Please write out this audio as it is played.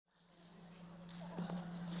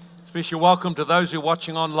Special welcome to those who are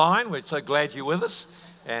watching online. We're so glad you're with us.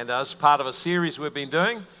 And as part of a series we've been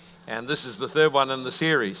doing, and this is the third one in the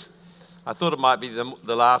series. I thought it might be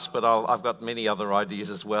the last, but I've got many other ideas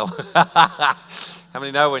as well. How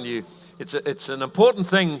many know it's an important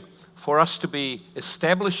thing for us to be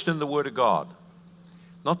established in the Word of God.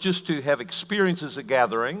 Not just to have experiences of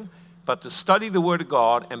gathering, but to study the Word of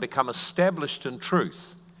God and become established in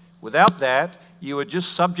truth. Without that, you are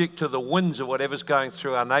just subject to the winds of whatever's going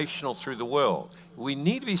through our nation or through the world. We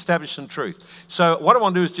need to be established in truth. So what I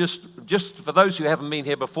want to do is just for those who haven't been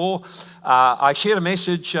here before, I shared a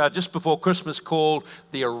message just before Christmas called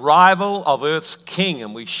The Arrival of Earth's King.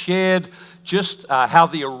 And we shared just how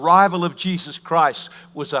the arrival of Jesus Christ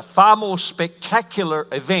was a far more spectacular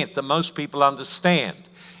event than most people understand.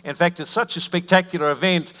 In fact, it's such a spectacular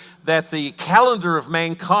event that the calendar of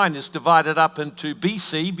mankind is divided up into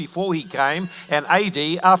BC, before he came, and AD,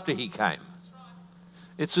 after he came.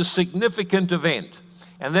 It's a significant event.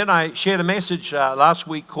 And then I shared a message last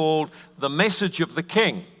week called The Message of the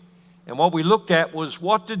King. And what we looked at was,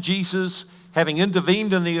 what did Jesus, having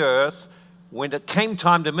intervened in the earth, when it came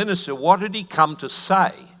time to minister, what did he come to say?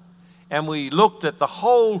 And we looked at the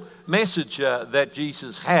whole message that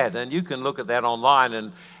Jesus had, and you can look at that online.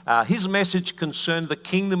 And his message concerned the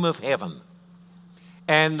kingdom of heaven.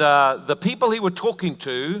 And the people he was talking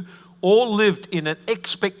to all lived in an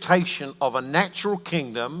expectation of a natural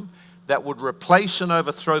kingdom that would replace and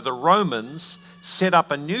overthrow the Romans, set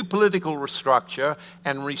up a new political structure,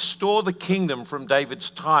 and restore the kingdom from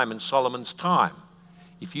David's time and Solomon's time.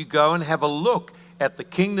 If you go and have a look at the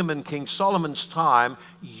kingdom in King Solomon's time,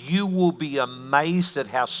 you will be amazed at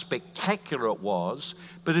how spectacular it was,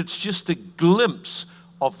 but it's just a glimpse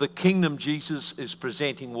of the kingdom Jesus is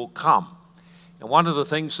presenting will come. And one of the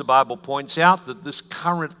things the Bible points out, that this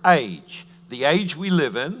current age, the age we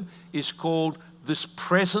live in, is called this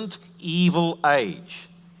present evil age.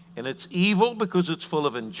 And it's evil because it's full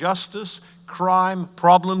of injustice, crime,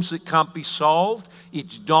 problems that can't be solved.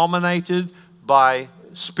 It's dominated by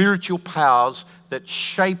spiritual powers that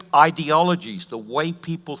shape ideologies, the way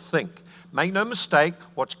people think. Make no mistake,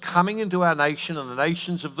 what's coming into our nation and the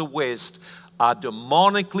nations of the West are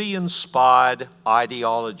demonically inspired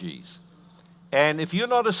ideologies. And if you're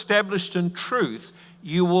not established in truth,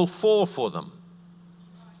 you will fall for them.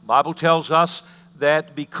 The Bible tells us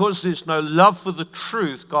that because there's no love for the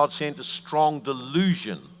truth, God sent a strong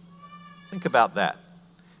delusion. Think about that.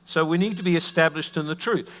 So we need to be established in the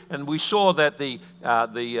truth. And we saw that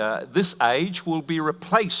this age will be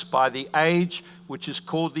replaced by the age which is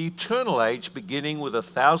called the eternal age, beginning with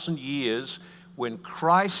 1,000 years when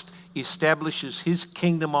Christ establishes his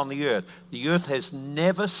kingdom on the earth. The earth has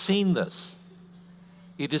never seen this.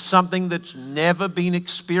 It is something that's never been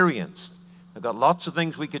experienced. I've got lots of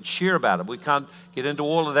things we could share about it. We can't get into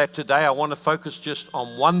all of that today. I want to focus just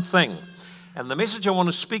on one thing. And the message I want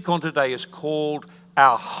to speak on today is called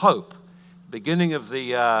Our Hope. Beginning of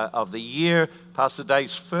the year, Pastor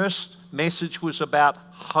Dave's first message was about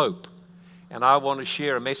hope. And I want to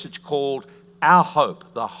share a message called Our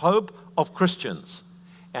Hope, the hope of Christians.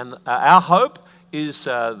 And our hope is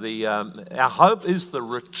the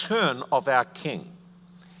return of our King.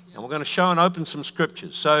 And we're going to show and open some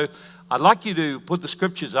scriptures. So I'd like you to put the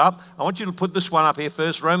scriptures up. I want you to put this one up here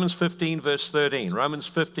first, Romans 15, verse 13. Romans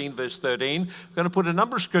 15, verse 13. We're going to put a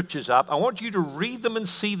number of scriptures up. I want you to read them and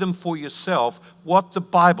see them for yourself, what the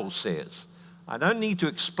Bible says. I don't need to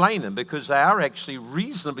explain them because they are actually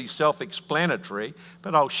reasonably self-explanatory,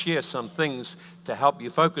 but I'll share some things to help you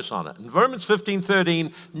focus on it. In Romans 15,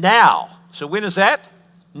 13, now. So when is that?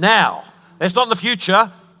 Now. That's not in the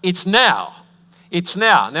future. It's now. It's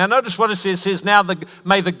now. Now notice what it says. It says, now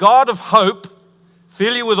may the God of hope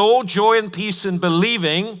fill you with all joy and peace in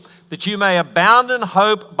believing, that you may abound in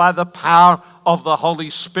hope by the power of the Holy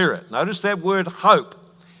Spirit. Notice that word hope.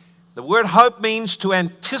 The word hope means to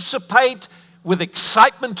anticipate with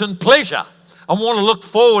excitement and pleasure. I want to look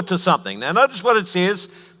forward to something. Now notice what it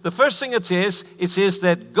says. The first thing it says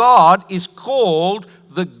that God is called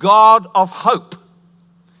the God of hope.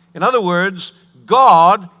 In other words,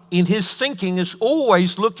 God in his thinking is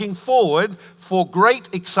always looking forward for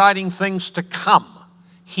great, exciting things to come.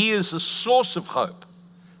 He is the source of hope,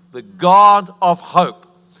 the God of hope.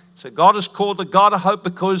 So God is called the God of hope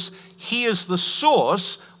because he is the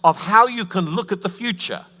source of how you can look at the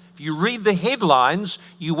future. If you read the headlines,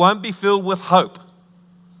 you won't be filled with hope.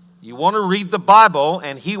 You want to read the Bible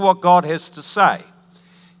and hear what God has to say.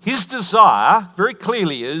 His desire, very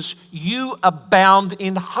clearly, is you abound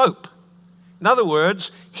in hope. In other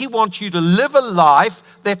words, he wants you to live a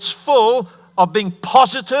life that's full of being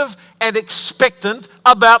positive and expectant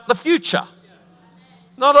about the future.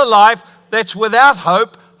 Not a life that's without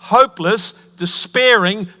hope, hopeless,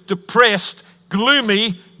 despairing, depressed,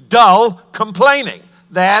 gloomy, dull, complaining.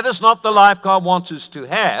 That is not the life God wants us to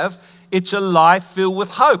have. It's a life filled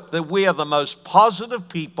with hope, that we are the most positive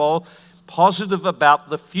people, positive about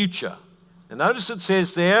the future. And notice it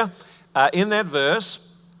says there in that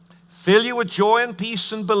verse, fill you with joy and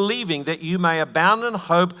peace in believing that you may abound in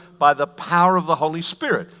hope by the power of the Holy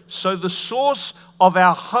Spirit. So the source of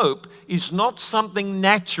our hope is not something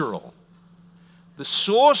natural. The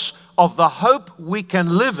source of the hope we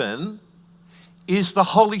can live in is the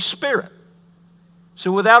Holy Spirit.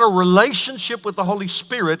 So without a relationship with the Holy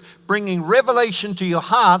Spirit bringing revelation to your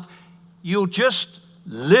heart, you'll just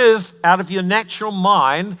live out of your natural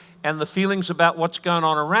mind and the feelings about what's going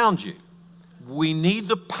on around you. We need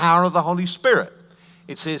the power of the Holy Spirit.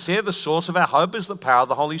 It says here, the source of our hope is the power of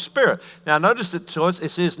the Holy Spirit. Now notice it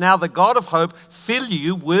says, now the God of hope fill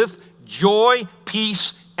you with joy,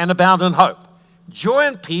 peace, and abound in hope. Joy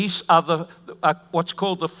and peace are what's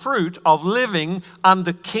called the fruit of living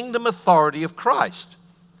under kingdom authority of Christ.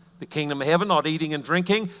 The kingdom of heaven, not eating and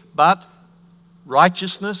drinking, but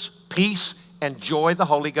righteousness, peace, and joy the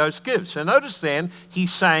Holy Ghost gives. So notice then,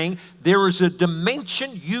 he's saying there is a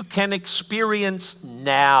dimension you can experience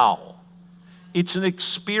now. It's an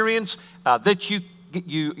experience that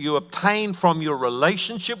you obtain from your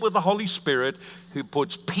relationship with the Holy Spirit, who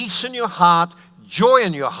puts peace in your heart, joy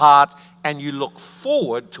in your heart, and you look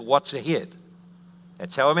forward to what's ahead.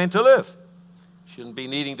 That's how we're meant to live. Shouldn't be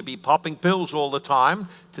needing to be popping pills all the time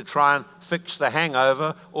to try and fix the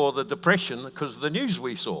hangover or the depression because of the news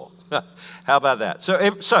we saw. How about that? So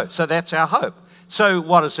that's our hope. So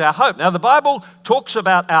what is our hope? Now the Bible talks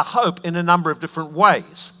about our hope in a number of different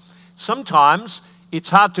ways. Sometimes it's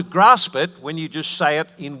hard to grasp it when you just say it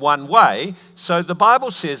in one way. So the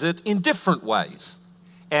Bible says it in different ways.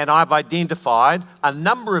 And I've identified a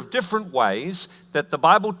number of different ways that the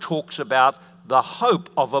Bible talks about the hope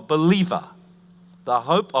of a believer. The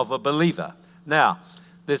hope of a believer. Now,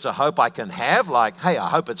 there's a hope I can have, like, hey, I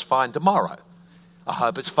hope it's fine tomorrow. I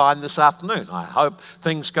hope it's fine this afternoon. I hope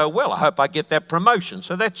things go well. I hope I get that promotion.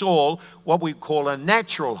 So that's all what we call a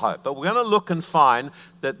natural hope. But we're going to look and find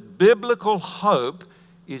that biblical hope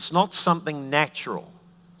is not something natural.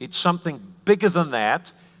 It's something bigger than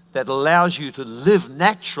that allows you to live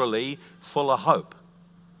naturally full of hope.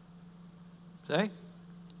 See?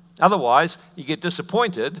 Otherwise, you get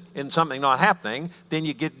disappointed in something not happening, then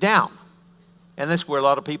you get down. And that's where a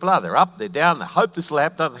lot of people are. They're up, they're down, they hope this will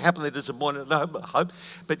happen, doesn't happen, they're disappointed, no hope.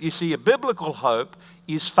 But you see, a biblical hope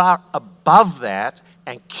is far above that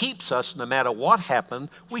and keeps us, no matter what happened,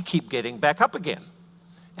 we keep getting back up again.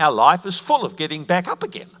 Our life is full of getting back up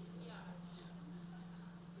again.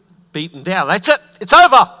 Beaten down, that's it, it's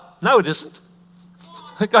over. No, it isn't.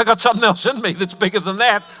 I got something else in me that's bigger than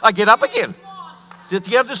that. I get up again. Do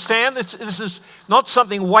you understand? This is not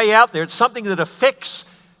something way out there. It's something that affects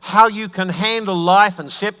how you can handle life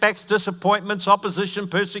and setbacks, disappointments, opposition,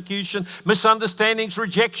 persecution, misunderstandings,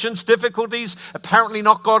 rejections, difficulties, apparently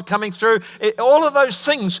not God coming through. All of those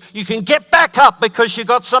things, you can get back up because you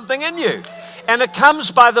got something in you. And it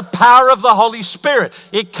comes by the power of the Holy Spirit.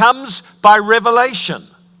 It comes by revelation,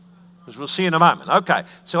 as we'll see in a moment. Okay,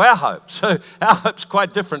 so our hope. So our hope's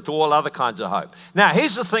quite different to all other kinds of hope. Now,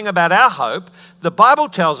 here's the thing about our hope. The Bible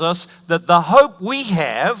tells us that the hope we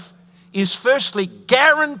have is firstly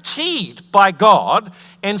guaranteed by God,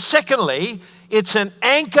 and secondly, it's an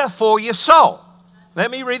anchor for your soul.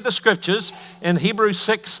 Let me read the scriptures in Hebrews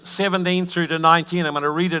 6:17 through to 19. I'm going to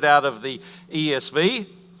read it out of the ESV.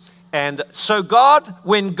 And so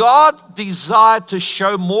when God desired to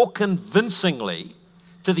show more convincingly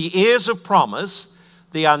to the heirs of promise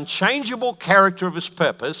the unchangeable character of his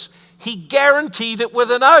purpose, he guaranteed it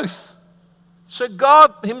with an oath. So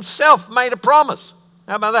God himself made a promise.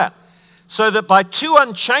 How about that? So that by two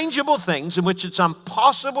unchangeable things in which it's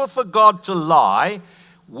impossible for God to lie,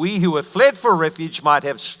 we who have fled for refuge might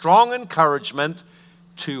have strong encouragement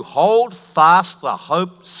to hold fast the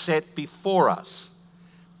hope set before us.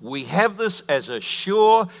 We have this as a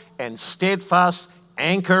sure and steadfast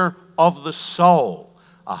anchor of the soul,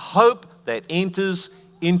 a hope that enters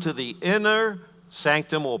into the inner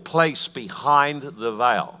sanctum or place behind the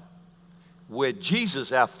veil, where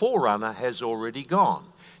Jesus, our forerunner, has already gone.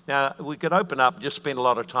 Now, we could open up and just spend a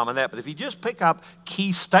lot of time on that, but if you just pick up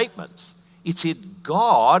key statements, it's that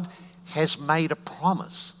God has made a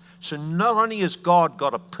promise. So not only has God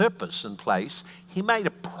got a purpose in place, he made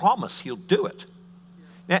a promise he'll do it.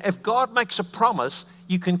 Now, if God makes a promise,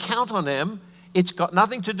 you can count on him. It's got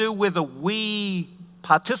nothing to do whether we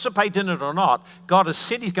participate in it or not. God has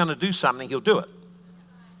said he's going to do something, he'll do it.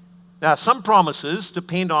 Now, some promises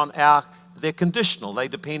depend on they're conditional. They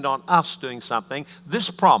depend on us doing something. This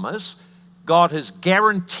promise, God has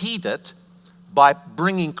guaranteed it by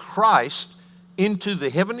bringing Christ into the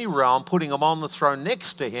heavenly realm, putting him on the throne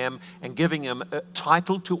next to him, and giving him a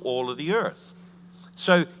title to all of the earth.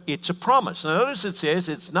 So it's a promise. Now, notice it says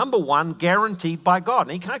it's, number one, guaranteed by God.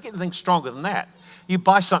 And you can't get anything stronger than that. You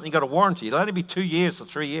buy something, you've got a warranty. It'll only be 2 years or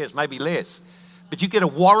 3 years, maybe less. But you get a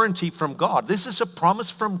warranty from God. This is a promise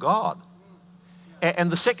from God.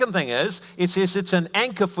 And the second thing is, it says it's an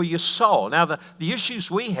anchor for your soul. Now, the issues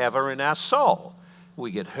we have are in our soul.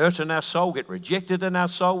 We get hurt in our soul, get rejected in our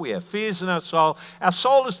soul, we have fears in our soul. Our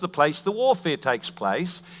soul is the place the warfare takes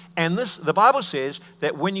place. And the Bible says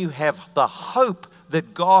that when you have the hope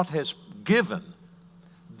that God has given,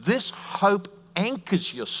 this hope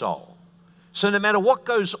anchors your soul. So no matter what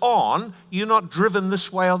goes on, you're not driven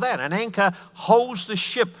this way or that. An anchor holds the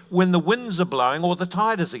ship when the winds are blowing or the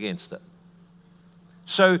tide is against it.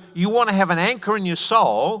 So you want to have an anchor in your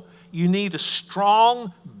soul, you need a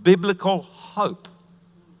strong biblical hope.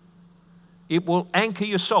 It will anchor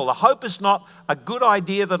your soul. The hope is not a good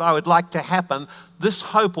idea that I would like to happen. This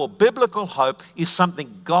hope, or biblical hope, is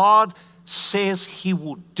something God says he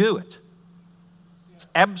will do it. It's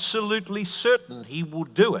absolutely certain he will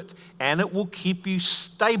do it, and it will keep you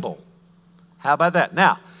stable. How about that?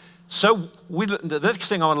 Now, so the next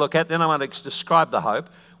thing I want to look at, then I want to describe the hope.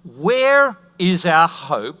 Where is our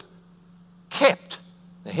hope kept?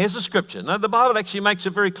 Now, here's the scripture. Now, the Bible actually makes it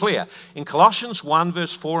very clear. In Colossians 1,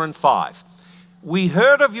 verse 4 and 5, we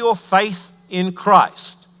heard of your faith in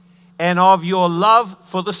Christ and of your love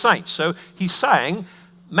for the saints. So he's saying,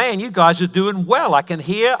 man, you guys are doing well. I can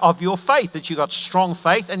hear of your faith, that you got strong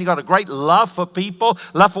faith and you got a great love for people,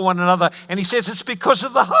 love for one another. And he says it's because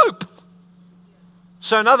of the hope.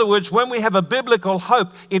 So in other words, when we have a biblical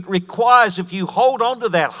hope, it requires, if you hold on to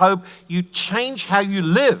that hope, you change how you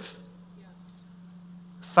live.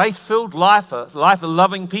 Faith-filled life, a life of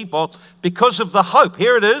loving people, because of the hope.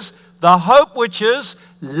 Here it is, the hope which is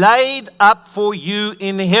laid up for you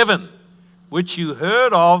in heaven, which you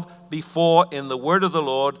heard of before in the word of the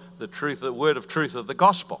Lord, the word of truth of the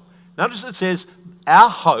gospel. Notice it says, our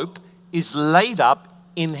hope is laid up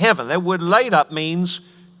in heaven. That word laid up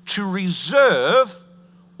means to reserve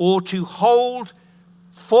or to hold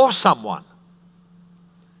for someone.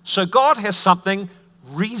 So God has something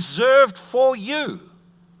reserved for you.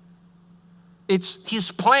 It's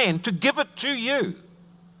his plan to give it to you.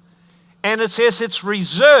 And it says it's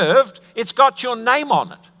reserved, it's got your name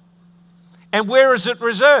on it. And where is it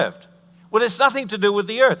reserved? Well, it's nothing to do with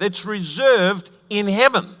the earth. It's reserved in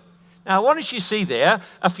heaven. Now, why don't you see there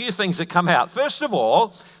a few things that come out? First of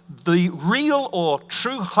all, the real or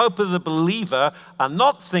true hope of the believer are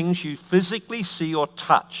not things you physically see or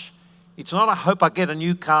touch. It's not a hope I get a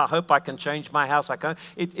new car, hope I can change my house.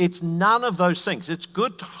 It's none of those things. It's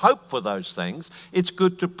good to hope for those things. It's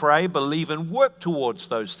good to pray, believe, and work towards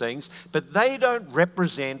those things. But they don't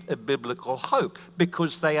represent a biblical hope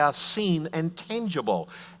because they are seen and tangible.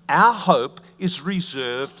 Our hope is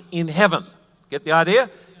reserved in heaven. Get the idea?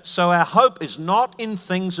 So our hope is not in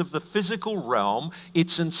things of the physical realm.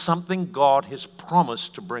 It's in something God has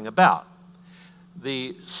promised to bring about.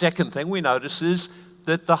 The second thing we notice is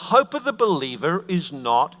that the hope of the believer is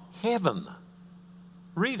not heaven.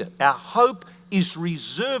 Read it. Our hope is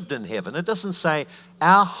reserved in heaven. It doesn't say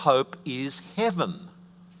our hope is heaven.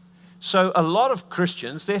 So a lot of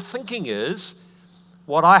Christians, their thinking is,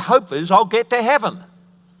 what I hope is I'll get to heaven.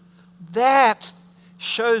 That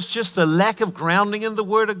shows just a lack of grounding in the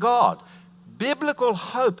Word of God. Biblical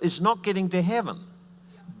hope is not getting to heaven.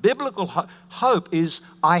 Biblical hope is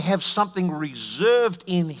I have something reserved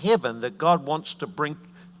in heaven that God wants to bring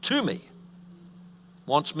to me,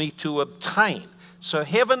 wants me to obtain. So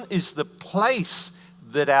heaven is the place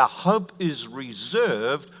that our hope is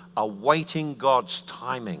reserved, awaiting God's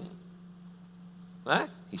timing.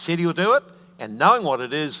 He said he'll do it, and knowing what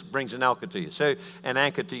it is brings an anchor to you. So an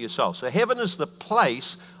anchor to your soul. So heaven is the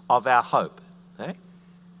place of our hope.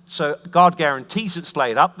 So God guarantees it's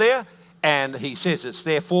laid up there. And he says it's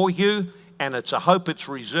there for you, and it's a hope it's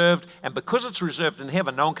reserved. And because it's reserved in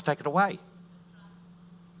heaven, no one can take it away.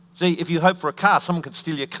 See, if you hope for a car, someone can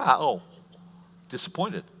steal your car. Oh,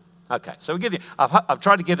 disappointed. Okay, so we get it. I've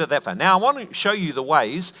tried to get it that far. Now, I want to show you the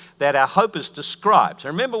ways that our hope is described. So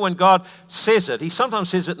remember, when God says it, he sometimes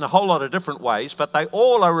says it in a whole lot of different ways, but they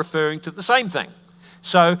all are referring to the same thing.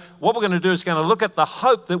 So what we're going to do is going to look at the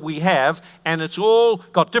hope that we have, and it's all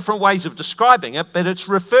got different ways of describing it, but it's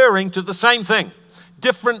referring to the same thing.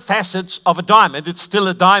 Different facets of a diamond. It's still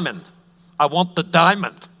a diamond. I want the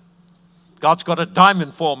diamond. God's got a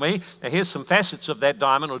diamond for me. Now here's some facets of that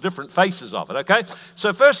diamond or different faces of it, okay?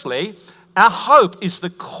 So firstly, our hope is the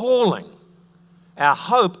calling. Our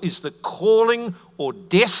hope is the calling or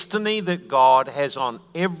destiny that God has on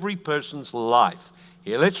every person's life.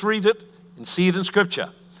 Here, let's read it and see it in Scripture.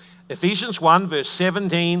 Ephesians 1, verse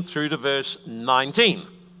 17 through to verse 19.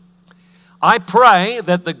 I pray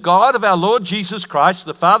that the God of our Lord Jesus Christ,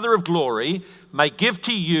 the Father of glory, may give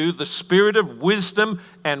to you the spirit of wisdom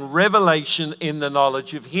and revelation in the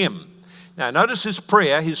knowledge of him. Now, notice his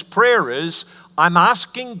prayer. His prayer is, I'm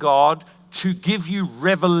asking God to give you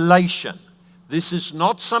revelation. This is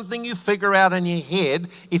not something you figure out in your head.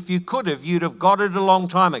 If you could have, you'd have got it a long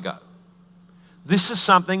time ago. This is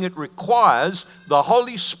something that requires the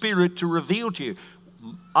Holy Spirit to reveal to you.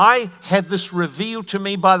 I had this revealed to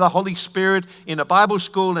me by the Holy Spirit in a Bible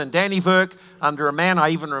school in Dannyverk under a man, I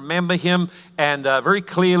even remember him, and very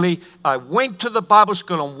clearly, I went to the Bible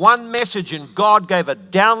school on one message and God gave a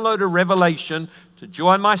download of revelation to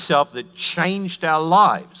Joy and myself that changed our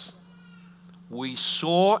lives. We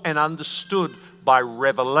saw and understood by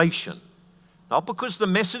revelation. Not because the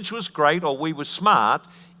message was great or we were smart,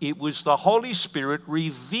 it was the Holy Spirit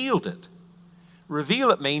revealed it. Reveal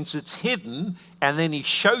it means it's hidden, and then he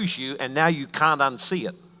shows you, and now you can't unsee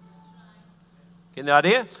it. Get the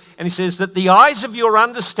idea? And he says that the eyes of your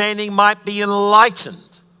understanding might be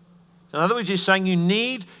enlightened. In other words, he's saying you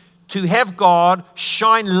need to have God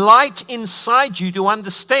shine light inside you to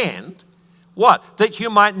understand what? That you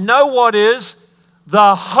might know what is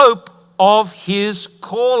the hope of his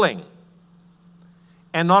calling.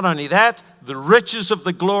 And not only that, the riches of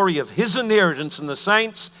the glory of his inheritance in the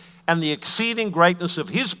saints, and the exceeding greatness of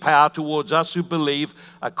his power towards us who believe,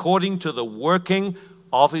 according to the working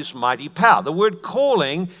of his mighty power. The word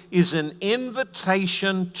calling is an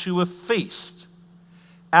invitation to a feast.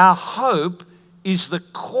 Our hope is the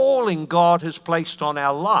calling God has placed on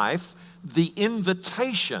our life, the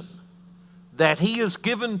invitation that he has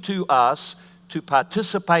given to us to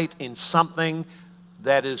participate in something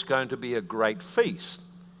that is going to be a great feast.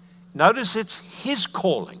 Notice it's his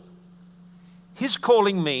calling. His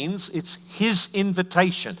calling means it's his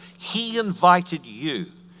invitation. He invited you.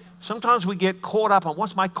 Sometimes we get caught up on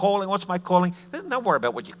what's my calling, what's my calling. Don't worry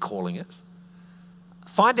about what your calling is.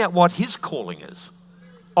 Find out what his calling is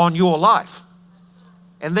on your life.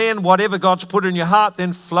 And then whatever God's put in your heart,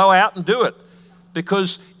 then flow out and do it.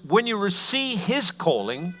 Because when you receive his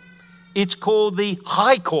calling, it's called the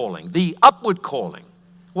high calling, the upward calling.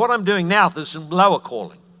 What I'm doing now is a lower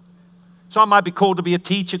calling. So I might be called to be a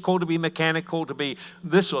teacher, called to be a mechanic, called to be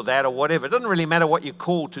this or that or whatever. It doesn't really matter what you're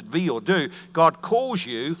called to be or do. God calls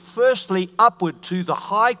you, firstly, upward to the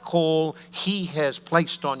high call he has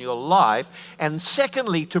placed on your life. And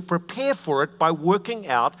secondly, to prepare for it by working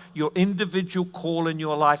out your individual call in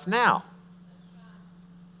your life now.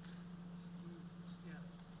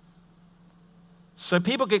 So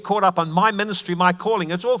people get caught up on my ministry, my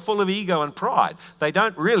calling. It's all full of ego and pride. They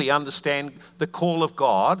don't really understand the call of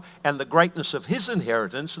God and the greatness of his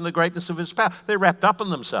inheritance and the greatness of his power. They're wrapped up in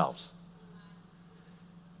themselves.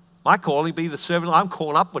 My calling, be the servant. I'm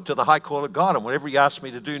called upward to the high call of God, and whatever he asks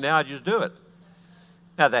me to do now, I just do it.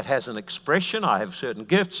 Now that has an expression. I have certain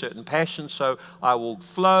gifts, certain passions, so I will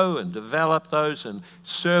flow and develop those and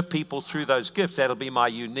serve people through those gifts. That'll be my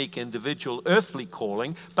unique individual earthly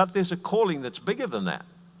calling, but there's a calling that's bigger than that.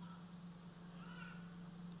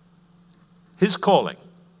 His calling.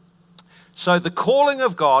 So the calling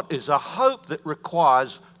of God is a hope that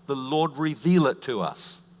requires the Lord reveal it to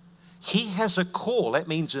us. He has a call. That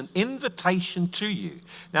means an invitation to you.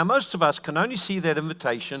 Now, most of us can only see that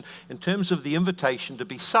invitation in terms of the invitation to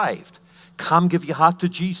be saved. Come, give your heart to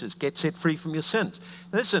Jesus. Get set free from your sins.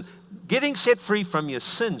 Now, listen, getting set free from your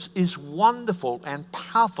sins is wonderful and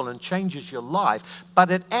powerful and changes your life, but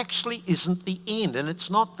it actually isn't the end, and it's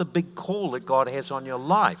not the big call that God has on your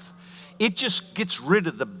life. It just gets rid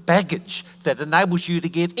of the baggage that enables you to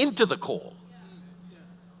get into the call.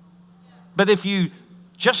 But if you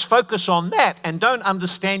just focus on that and don't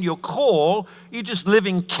understand your call, you're just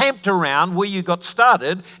living camped around where you got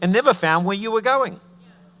started and never found where you were going.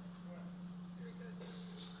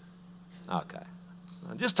 Okay.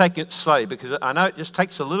 Just take it slowly because I know it just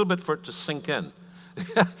takes a little bit for it to sink in.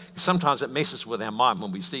 Sometimes it messes with our mind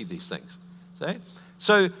when we see these things. See?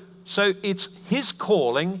 So it's his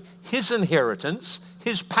calling, his inheritance,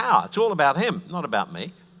 his power. It's all about him, not about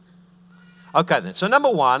me. Okay then, so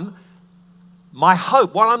number one, my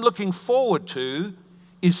hope, what I'm looking forward to,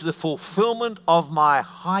 is the fulfillment of my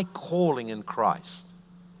high calling in Christ.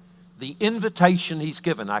 The invitation he's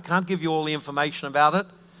given. I can't give you all the information about it.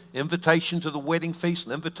 invitation to the wedding feast,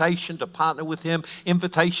 an invitation to partner with him,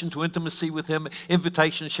 invitation to intimacy with him,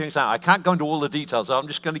 invitation to sharing something. I can't go into all the details. I'm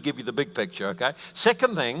just going to give you the big picture, okay?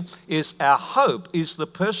 Second thing is our hope is the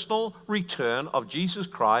personal return of Jesus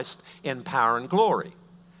Christ in power and glory.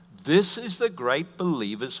 This is the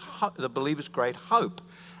believer's great hope.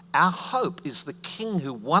 Our hope is the King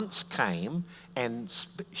who once came and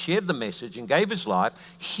shared the message and gave his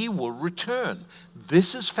life. He will return.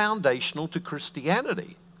 This is foundational to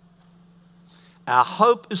Christianity. Our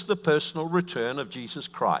hope is the personal return of Jesus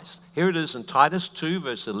Christ. Here it is in Titus 2,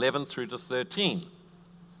 verse 11 through to 13.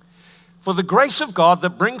 For the grace of God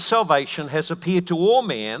that brings salvation has appeared to all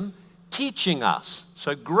men, teaching us.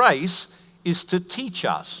 So grace is to teach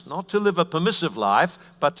us, not to live a permissive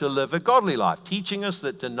life, but to live a godly life. Teaching us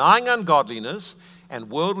that denying ungodliness and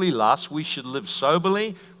worldly lust, we should live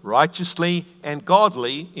soberly, righteously, and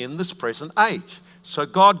godly in this present age. So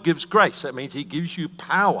God gives grace. That means he gives you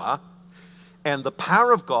power. And the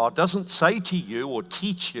power of God doesn't say to you or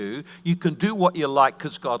teach you, you can do what you like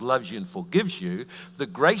because God loves you and forgives you. The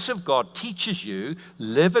grace of God teaches you,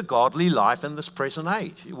 live a godly life in this present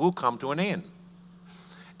age. It will come to an end.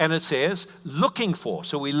 And it says, looking for.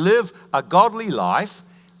 So we live a godly life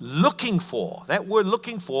looking for. That word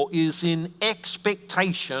looking for is in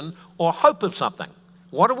expectation or hope of something.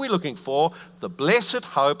 What are we looking for? The blessed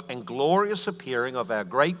hope and glorious appearing of our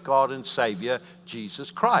great God and Savior, Jesus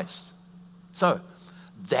Christ. So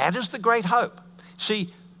that is the great hope. See,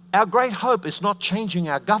 our great hope is not changing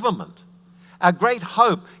our government. Our great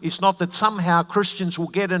hope is not that somehow Christians will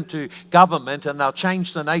get into government and they'll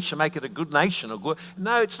change the nation, make it a good nation.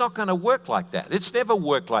 No, it's not going to work like that. It's never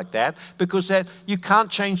worked like that because you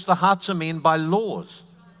can't change the hearts of men by laws.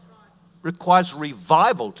 It requires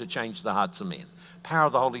revival to change the hearts of men. Power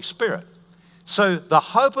of the Holy Spirit. So the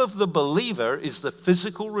hope of the believer is the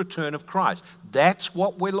physical return of Christ. That's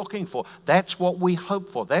what we're looking for. That's what we hope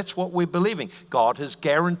for. That's what we're believing. God has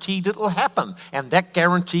guaranteed it will happen, and that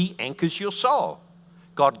guarantee anchors your soul.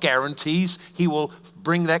 God guarantees he will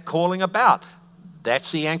bring that calling about.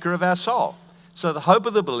 That's the anchor of our soul. So the hope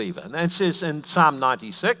of the believer. And it says in Psalm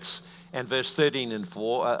 96 and verse 13 and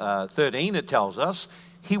 13, it tells us,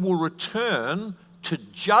 he will return to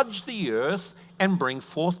judge the earth and bring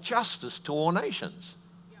forth justice to all nations.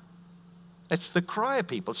 That's the cry of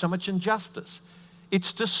people, so much injustice.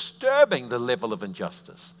 It's disturbing, the level of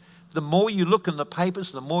injustice. The more you look in the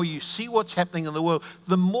papers, the more you see what's happening in the world,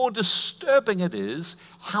 the more disturbing it is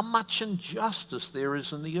how much injustice there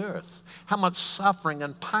is in the earth, how much suffering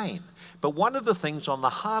and pain. But one of the things on the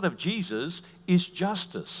heart of Jesus is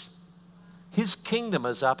justice. His kingdom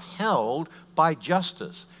is upheld by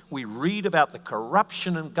justice. We read about the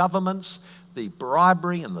corruption in governments, the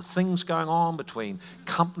bribery and the things going on between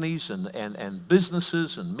companies and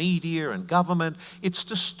businesses and media and government. It's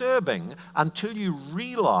disturbing until you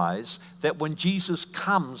realize that when Jesus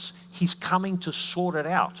comes, he's coming to sort it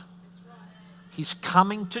out. He's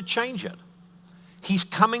coming to change it. He's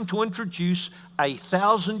coming to introduce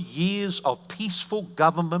 1,000 years of peaceful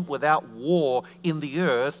government without war in the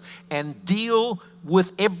earth and deal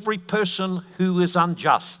with every person who is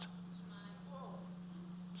unjust.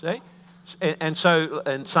 See? And so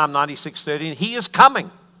in Psalm 96:13, he is coming.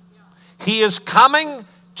 He is coming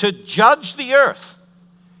to judge the earth.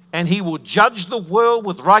 And he will judge the world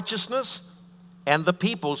with righteousness and the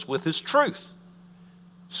peoples with his truth.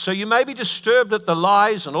 So you may be disturbed at the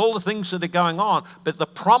lies and all the things that are going on, but the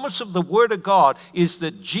promise of the Word of God is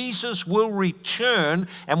that Jesus will return,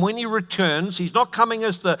 and when he returns, he's not coming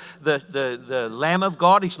as the Lamb of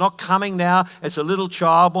God. He's not coming now as a little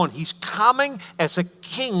child born. He's coming as a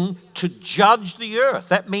king to judge the earth.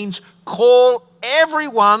 That means call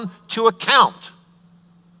everyone to account.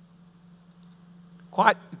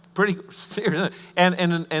 Quite pretty serious. And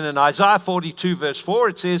in Isaiah 42 verse 4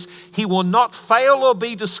 it says, he will not fail or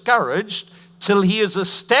be discouraged till he has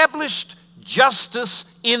established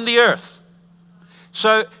justice in the earth.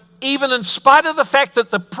 So even in spite of the fact that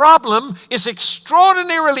the problem is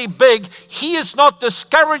extraordinarily big, he is not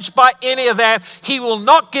discouraged by any of that. He will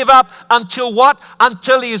not give up until what?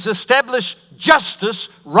 Until he has established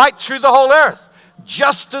justice right through the whole earth.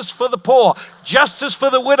 Justice for the poor, justice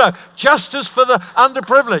for the widow, justice for the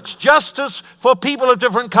underprivileged, justice for people of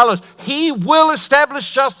different colors. He will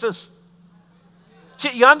establish justice.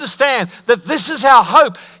 See, you understand that this is our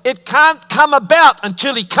hope. It can't come about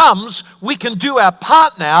until he comes. We can do our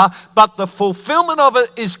part now, but the fulfillment of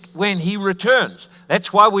it is when he returns.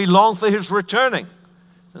 That's why we long for his returning.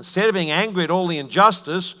 Instead of being angry at all the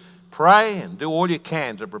injustice, pray and do all you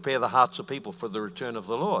can to prepare the hearts of people for the return of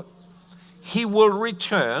the Lord. He will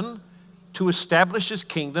return to establish his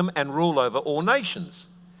kingdom and rule over all nations.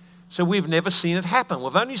 So we've never seen it happen.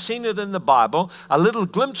 We've only seen it in the Bible, a little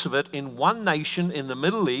glimpse of it in one nation in the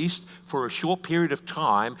Middle East for a short period of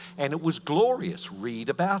time, and it was glorious. Read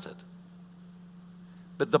about it.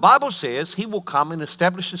 But the Bible says he will come and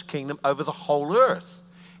establish his kingdom over the whole earth.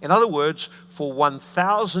 In other words, for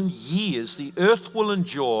 1,000 years, the earth will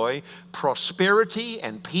enjoy prosperity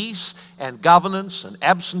and peace and governance and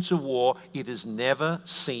absence of war it has never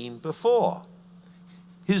seen before.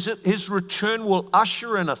 His return will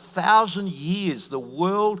usher in 1,000 years the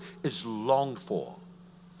world is longed for.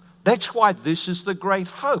 That's why this is the great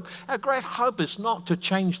hope. Our great hope is not to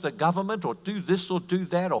change the government or do this or do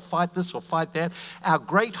that or fight this or fight that. Our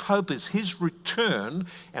great hope is his return,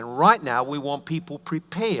 and right now we want people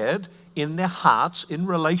prepared in their hearts in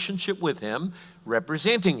relationship with him,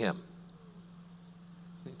 representing him.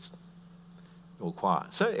 All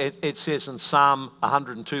quiet. So it says in Psalm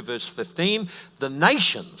 102 verse 15, the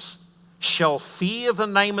nations shall fear the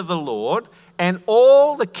name of the Lord, and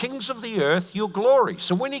all the kings of the earth your glory.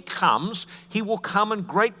 So when he comes, he will come in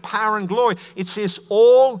great power and glory. It says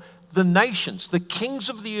all the nations, the kings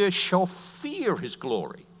of the earth shall fear his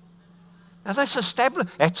glory. Now that's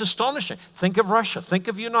astonishing. Think of Russia, think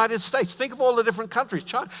of the United States, think of all the different countries,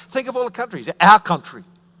 China, think of all the countries, our country.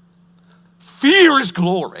 Fear his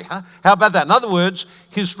glory. Huh? How about that? In other words,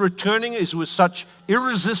 his returning is with such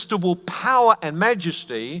irresistible power and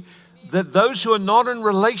majesty that those who are not in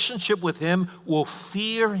relationship with him will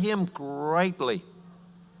fear him greatly.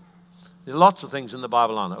 There are lots of things in the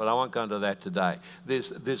Bible on it, but I won't go into that today.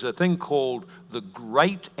 There's a thing called the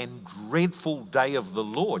great and dreadful day of the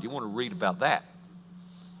Lord. You want to read about that.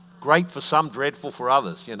 Great for some, dreadful for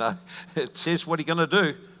others, you know. It says what he's going to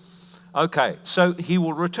do. Okay, so he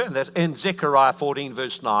will return. That's in Zechariah 14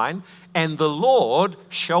 verse 9. And the Lord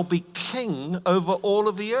shall be king over all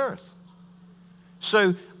of the earth.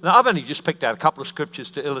 So now I've only just picked out a couple of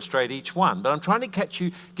scriptures to illustrate each one, but I'm trying to get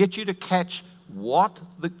you to catch what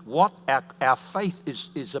our faith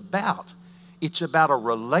is about. It's about a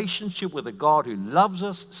relationship with a God who loves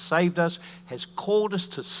us, saved us, has called us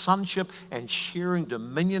to sonship and sharing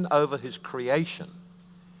dominion over his creation.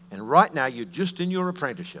 And right now you're just in your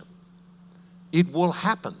apprenticeship. It will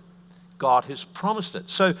happen. God has promised it.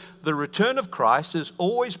 So the return of Christ has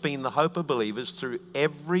always been the hope of believers through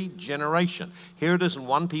every generation. Here it is in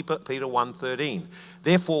 1 Peter 1:13.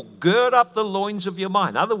 Therefore, gird up the loins of your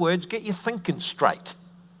mind. In other words, get your thinking straight.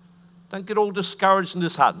 Don't get all discouraged and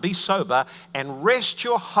disheartened. Be sober and rest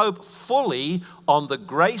your hope fully on the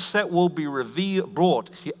grace that will be brought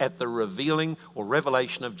at the revealing or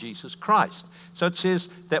revelation of Jesus Christ. So it says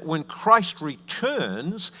that when Christ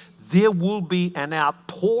returns, there will be an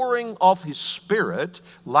outpouring of his Spirit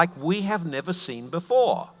like we have never seen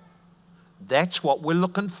before. That's what we're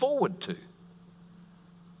looking forward to.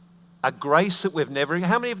 A grace that we've never...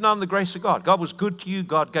 How many have known the grace of God? God was good to you.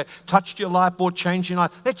 God touched your life, brought change in your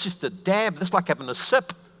life. That's just a dab. That's like having a sip.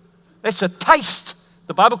 That's a taste.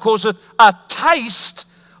 The Bible calls it a taste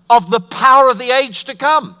of the power of the age to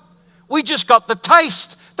come. We just got the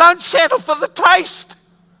taste. Don't settle for the taste.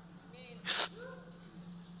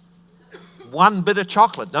 One bit of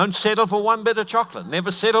chocolate. Don't settle for one bit of chocolate. Never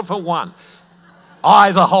settle for one.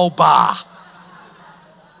 The whole bar.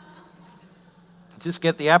 Just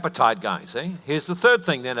get the appetite going, see? Here's the third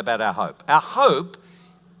thing then about our hope. Our hope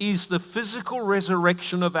is the physical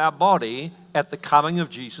resurrection of our body at the coming of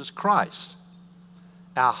Jesus Christ.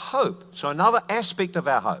 Our hope. So another aspect of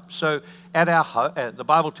our hope. So the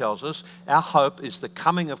Bible tells us our hope is the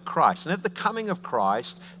coming of Christ. And at the coming of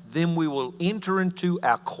Christ, then we will enter into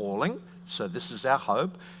our calling. So this is our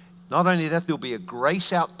hope. Not only that, there'll be a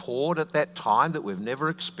grace outpoured at that time that we've never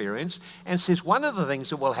experienced. And it says one of the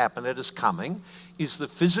things that will happen at his coming is the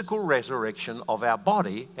physical resurrection of our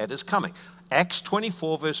body at his coming. Acts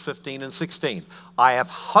 24 verse 15 and 16. I have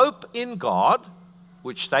hope in God,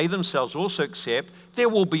 which they themselves also accept, there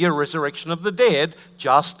will be a resurrection of the dead,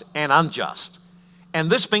 just and unjust. And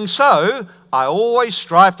this being so, I always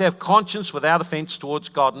strive to have conscience without offense towards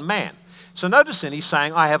God and man. So notice then he's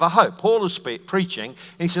saying, I have a hope. Paul is preaching,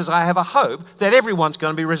 and he says, I have a hope that everyone's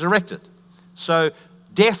going to be resurrected. So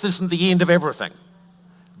death isn't the end of everything.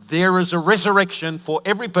 There is a resurrection for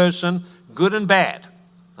every person, good and bad.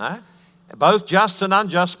 Both just and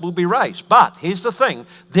unjust will be raised. But here's the thing,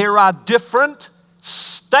 there are different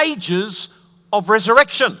stages of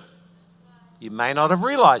resurrection. You may not have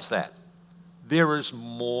realized that. There is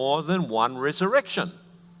more than one resurrection.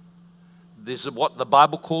 This is what the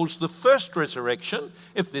Bible calls the first resurrection.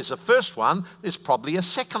 If there's a first one, there's probably a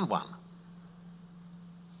second one.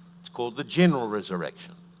 It's called the general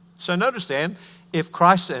resurrection. So notice then, if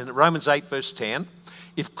Christ, in Romans 8 verse 10,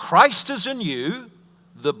 if Christ is in you,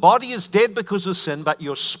 The body is dead because of sin, but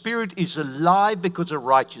your spirit is alive because of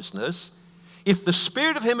righteousness. If the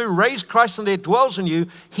spirit of him who raised Christ from the dead dwells in you,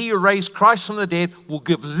 he who raised Christ from the dead will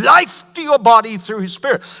give life to your body through his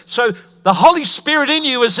spirit. So the Holy Spirit in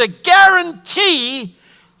you is a guarantee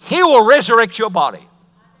he will resurrect your body.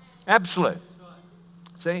 Absolute.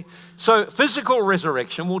 See? So physical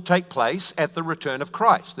resurrection will take place at the return of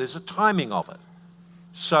Christ. There's a timing of it.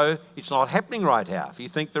 So it's not happening right now. If you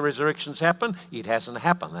think the resurrection's happened, it hasn't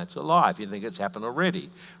happened. That's a lie. If you think it's happened already.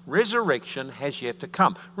 Resurrection has yet to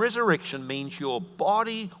come. Resurrection means your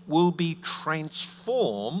body will be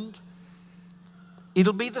transformed.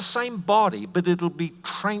 It'll be the same body, but it'll be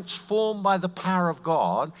transformed by the power of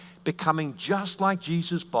God, becoming just like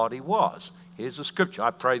Jesus' body was. Here's a scripture.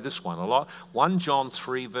 I pray this one a lot. 1 John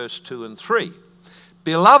 3, verse 2 and 3.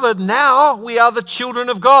 Beloved, now we are the children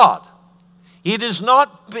of God. It has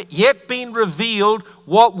not yet been revealed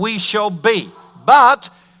what we shall be.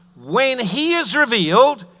 But when he is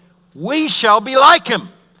revealed, we shall be like him,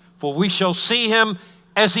 for we shall see him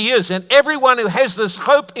as he is. And everyone who has this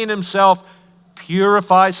hope in himself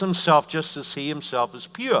purifies himself just as he himself is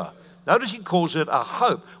pure. Notice he calls it a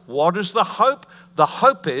hope. What is the hope? The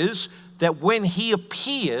hope is that when he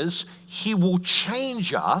appears, he will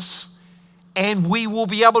change us and we will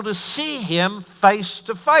be able to see him face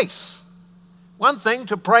to face. One thing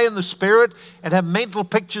to pray in the Spirit and have mental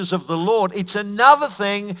pictures of the Lord. It's another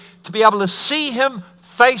thing to be able to see him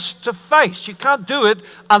face to face. You can't do it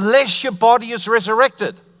unless your body is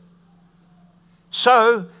resurrected.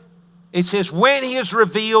 So it says, when he is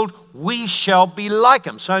revealed, we shall be like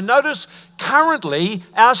him. So notice, currently,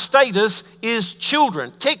 our status is children,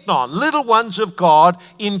 teknon, little ones of God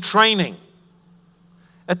in training.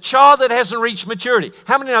 A child that hasn't reached maturity.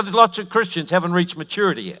 How many know that lots of Christians haven't reached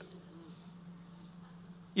maturity yet?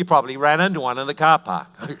 You probably ran into one in the car park.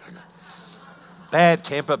 Bad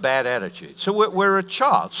temper, bad attitude. So we're a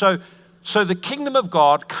child. So the kingdom of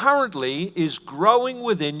God currently is growing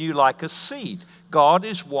within you like a seed. God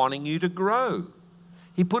is wanting you to grow.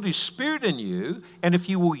 He put his Spirit in you, and if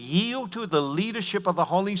you will yield to the leadership of the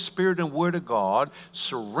Holy Spirit and Word of God,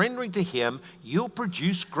 surrendering to him, you'll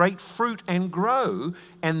produce great fruit and grow,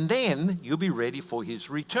 and then you'll be ready for his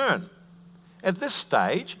return. At this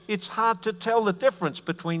stage, it's hard to tell the difference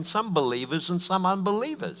between some believers and some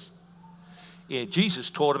unbelievers. Yeah,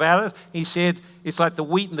 Jesus taught about it. He said, it's like the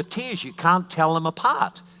wheat and the tares. You can't tell them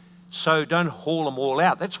apart. So don't haul them all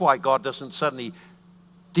out. That's why God doesn't suddenly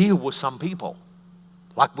deal with some people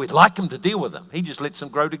like we'd like him to deal with them. He just lets them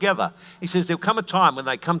grow together. He says there'll come a time when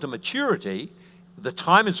they come to maturity, the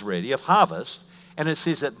time is ready of harvest, and it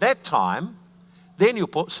says at that time, then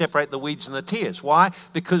you'll separate the weeds and the tares. Why?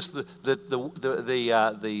 Because the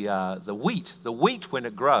wheat when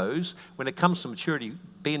it grows, when it comes to maturity,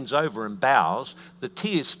 bends over and bows. The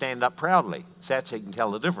tares stand up proudly. So that's how you can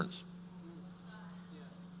tell the difference.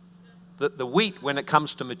 The wheat, when it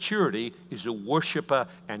comes to maturity, is a worshiper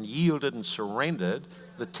and yielded and surrendered.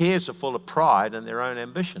 The tares are full of pride and their own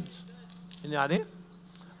ambitions. Any idea?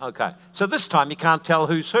 Okay, so this time you can't tell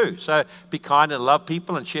who's who. So be kind and love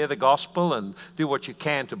people and share the gospel and do what you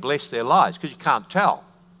can to bless their lives, because you can't tell.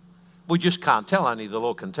 We just can't tell, only the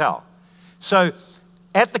Lord can tell. So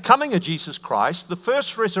at the coming of Jesus Christ, the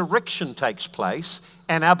first resurrection takes place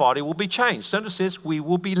and our body will be changed. So it says we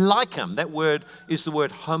will be like him. That word is the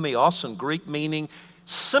word homeos in Greek, meaning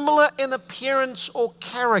similar in appearance or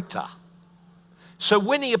character. So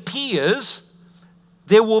when he appears,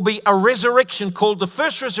 there will be a resurrection called the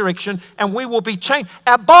first resurrection, and we will be changed.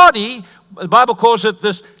 Our body, the Bible calls it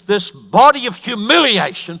this body of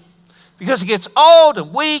humiliation, because it gets old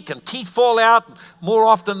and weak and teeth fall out more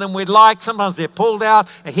often than we'd like. Sometimes they're pulled out,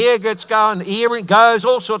 and hair gets going, earring goes,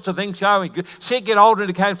 all sorts of things go. See it get older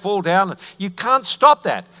and it can fall down. You can't stop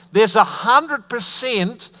that. There's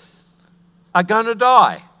 100% are going to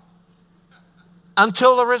die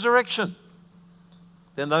until the resurrection.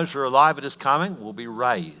 Then those who are alive at his coming will be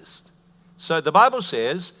raised. So the Bible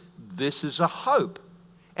says this is a hope.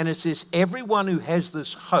 And it says everyone who has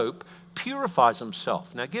this hope purifies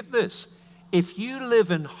himself. Now get this. If you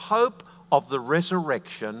live in hope of the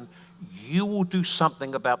resurrection, you will do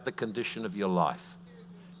something about the condition of your life.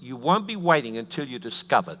 You won't be waiting until you're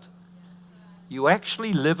discovered. You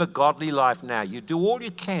actually live a godly life now. You do all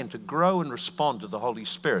you can to grow and respond to the Holy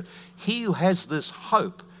Spirit. He who has this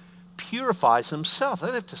hope purifies himself. They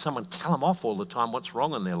don't have to someone tell them off all the time what's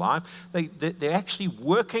wrong in their life. They're actually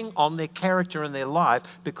working on their character in their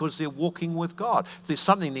life because they're walking with God. If there's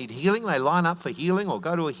something need healing, they line up for healing or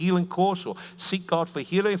go to a healing course or seek God for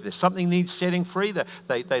healing. If there's something needs setting free,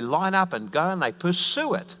 they line up and go and they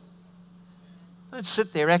pursue it. Don't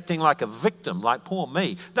sit there acting like a victim, like poor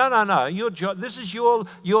me. No. This is your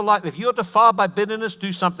life. If you're defiled by bitterness,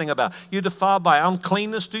 do something about it. You're defiled by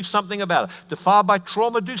uncleanness, do something about it. Defiled by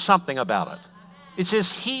trauma, do something about it. It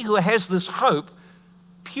says he who has this hope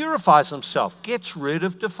purifies himself, gets rid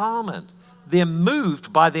of defilement. They're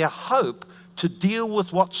moved by their hope to deal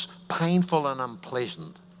with what's painful and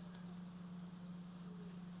unpleasant.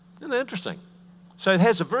 Isn't that interesting? So it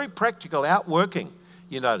has a very practical outworking.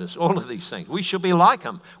 You notice all of these things. We shall be like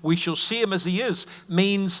him. We shall see him as he is.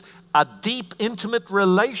 Means a deep, intimate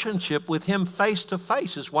relationship with him face to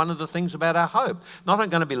face is one of the things about our hope. Not I'm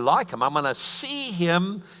going to be like him. I'm going to see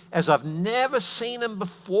him as I've never seen him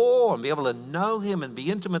before and be able to know him and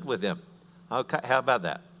be intimate with him. Okay, how about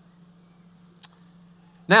that?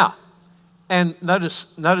 Now, and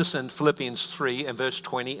notice in Philippians 3 and verse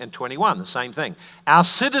 20 and 21, the same thing. Our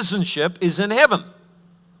citizenship is in heaven.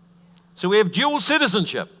 So we have dual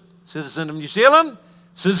citizenship. Citizen of New Zealand,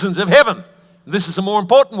 citizens of heaven. This is a more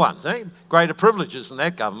important one. See? Greater privileges in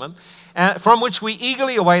that government. From which we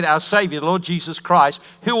eagerly await our Savior, the Lord Jesus Christ,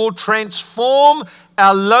 who will transform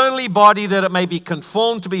our lowly body that it may be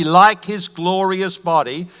conformed to be like his glorious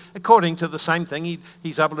body, according to the same thing.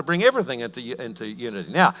 He's able to bring everything into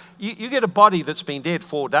unity. Now, you get a body that's been dead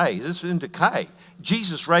 4 days. It's in decay.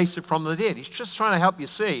 Jesus raised it from the dead. He's just trying to help you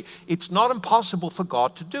see it's not impossible for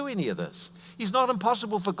God to do any of this. It's not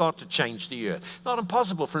impossible for God to change the earth. Not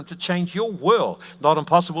impossible for him to change your world. Not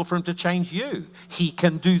impossible for him to change you. He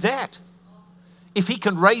can do that. If he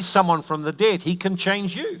can raise someone from the dead, he can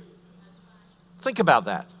change you. Think about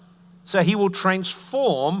that. So he will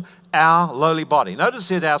transform our lowly body.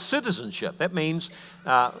 Notice it's our citizenship. That means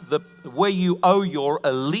where you owe your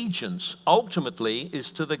allegiance ultimately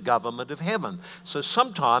is to the government of heaven. So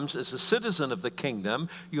sometimes as a citizen of the kingdom,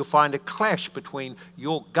 you'll find a clash between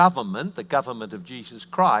your government, the government of Jesus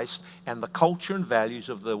Christ, and the culture and values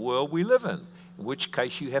of the world we live in which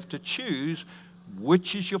case you have to choose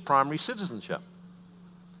which is your primary citizenship.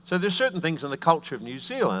 So there's certain things in the culture of New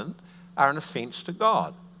Zealand are an offense to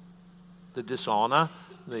God. The dishonor,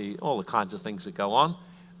 all the kinds of things that go on.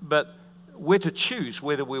 But we're to choose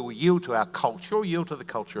whether we will yield to our culture or yield to the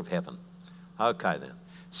culture of heaven. Okay then.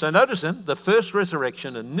 So notice then, the first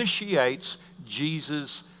resurrection initiates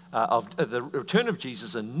Jesus, the return of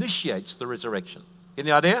Jesus initiates the resurrection. Get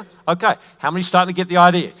the idea? Okay, how many starting to get the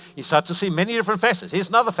idea? You start to see many different facets. Here's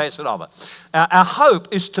another facet of it. Our hope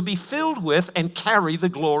is to be filled with and carry the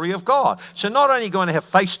glory of God. So not only going to have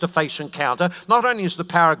face-to-face encounter, not only is the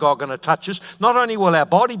power of God going to touch us, not only will our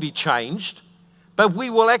body be changed, but we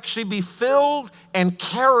will actually be filled and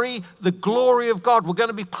carry the glory of God. We're going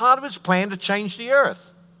to be part of his plan to change the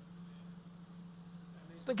earth.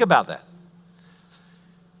 Think about that.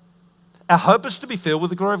 Our hope is to be filled with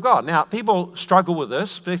the glory of God. Now, people struggle with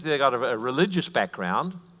this, especially if they've got a religious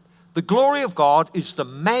background. The glory of God is the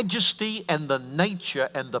majesty and the nature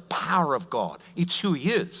and the power of God. It's who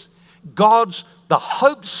he is. The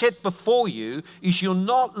hope set before you is you'll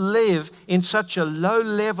not live in such a low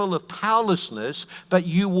level of powerlessness, but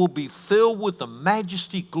you will be filled with the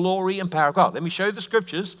majesty, glory, and power of God. Let me show you the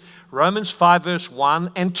scriptures. Romans 5, verse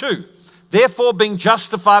 1 and 2. Therefore, being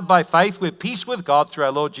justified by faith, we have peace with God through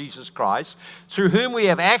our Lord Jesus Christ, through whom we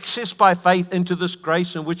have access by faith into this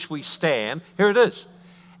grace in which we stand. Here it is.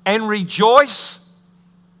 And rejoice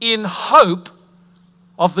in hope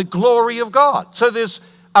of the glory of God. So there's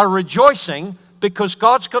a rejoicing because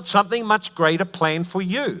God's got something much greater planned for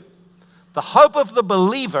you. The hope of the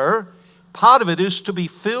believer, part of it is to be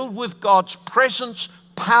filled with God's presence,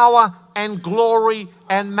 power, and glory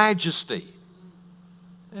and majesty.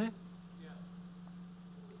 Yeah?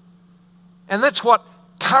 And that's what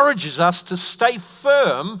encourages us to stay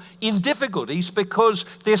firm in difficulties because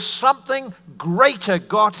there's something greater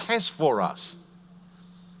God has for us.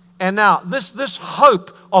 And now, this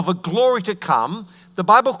hope of a glory to come, the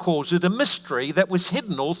Bible calls it a mystery that was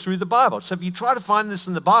hidden all through the Bible. So if you try to find this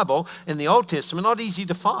in the Bible, in the Old Testament, not easy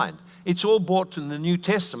to find. It's all brought in the New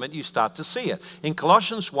Testament, you start to see it. In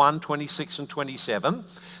Colossians 1, 26 and 27,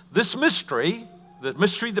 this mystery, the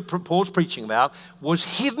mystery that Paul's preaching about,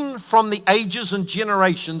 was hidden from the ages and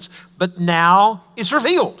generations, but now is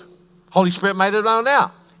revealed. Holy Spirit made it known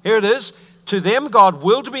now. Here it is. To them God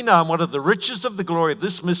willed to be known what are the riches of the glory of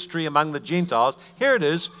this mystery among the Gentiles. Here it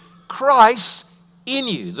is. Christ in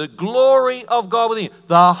you, the glory of God within you,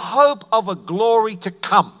 the hope of a glory to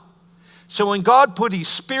come. So when God put his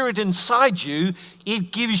Spirit inside you,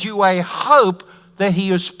 it gives you a hope that he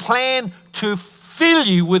has planned to fill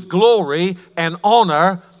you with glory and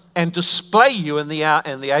honor and display you in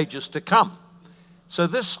the ages to come. So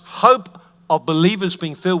this hope of believers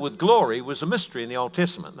being filled with glory was a mystery in the Old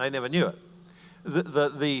Testament. They never knew it.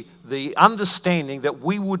 the understanding that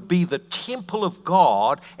we would be the temple of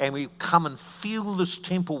God and we come and fill this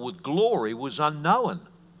temple with glory was unknown.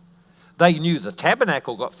 They knew the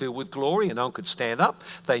tabernacle got filled with glory and no one could stand up.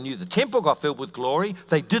 They knew the temple got filled with glory.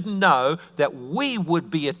 They didn't know that we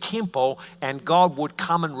would be a temple and God would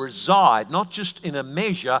come and reside, not just in a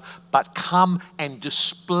measure, but come and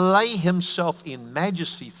display himself in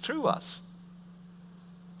majesty through us.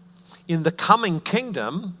 In the coming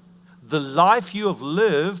kingdom, the life you have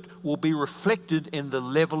lived will be reflected in the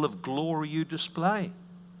level of glory you display.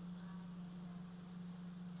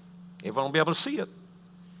 Everyone will be able to see it.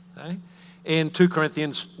 Okay? In 2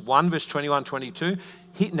 Corinthians 1, verse 21, 22,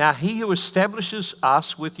 now he who establishes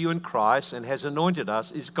us with you in Christ and has anointed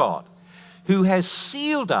us is God, who has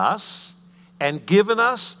sealed us and given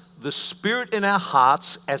us the Spirit in our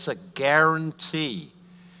hearts as a guarantee.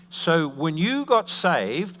 So when you got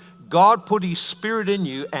saved, God put his Spirit in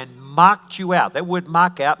you and marked you out. That word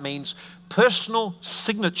mark out means personal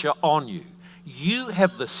signature on you. You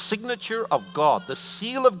have the signature of God, the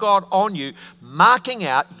seal of God on you, marking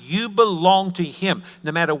out you belong to him.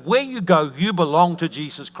 No matter where you go, you belong to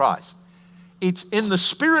Jesus Christ. It's in the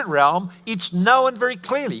spirit realm, it's known very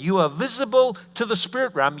clearly. You are visible to the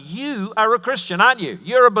spirit realm. You are a Christian, aren't you?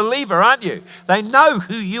 You're a believer, aren't you? They know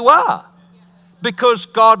who you are, because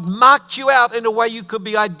God marked you out in a way you could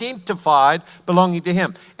be identified belonging to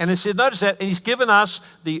him. And it said, notice that, and he's given us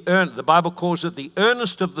the Bible calls it the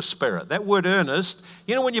earnest of the Spirit. That word earnest,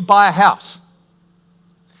 you know when you buy a house,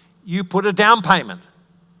 you put a down payment,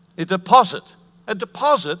 a deposit. A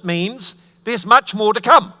deposit means there's much more to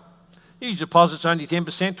come. Your deposit's only 10%,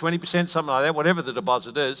 20%, something like that, whatever the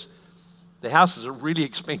deposit is. The house is a really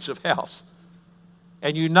expensive house.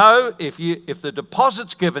 And you know if the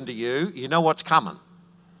deposit's given to you, you know what's coming.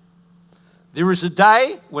 There is a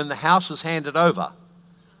day when the house is handed over.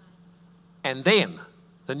 And then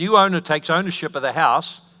the new owner takes ownership of the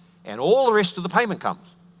house and all the rest of the payment comes.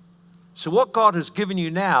 So what God has given you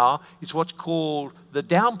now is what's called the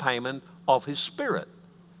down payment of his Spirit.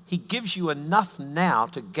 He gives you enough now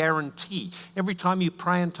to guarantee. Every time you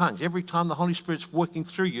pray in tongues, every time the Holy Spirit's working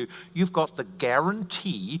through you, you've got the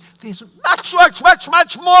guarantee there's much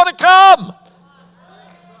more to come.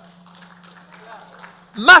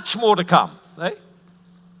 Much more to come. Eh?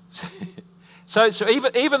 So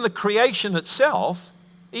even the creation itself,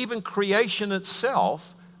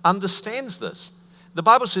 understands this. The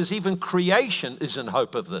Bible says even creation is in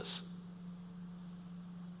hope of this.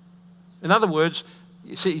 In other words,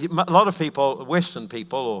 you see, a lot of people, Western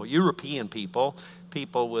people or European people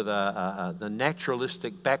with the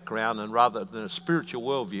naturalistic background and rather than a spiritual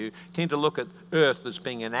worldview, tend to look at earth as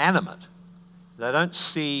being inanimate. They don't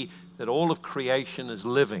see that all of creation is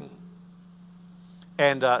living.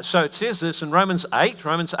 And so it says this in Romans 8,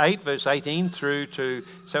 verse 18 through to,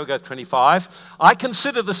 so we go 25. I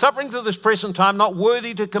consider the sufferings of this present time not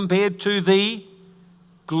worthy to compare to the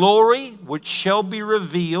glory which shall be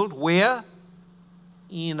revealed, where?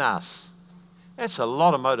 In us. That's a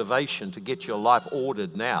lot of motivation to get your life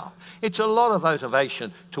ordered now. It's a lot of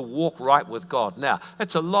motivation to walk right with God now.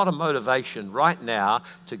 That's a lot of motivation right now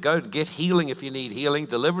to go and get healing if you need healing,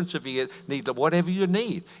 deliverance if you need whatever you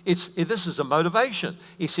need. This is a motivation.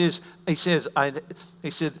 He said,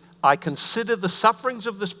 I consider the sufferings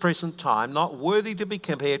of this present time not worthy to be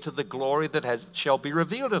compared to the glory that shall be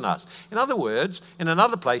revealed in us. In other words, in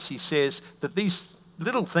another place he says that these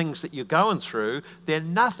little things that you're going through, they're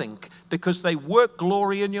nothing because they work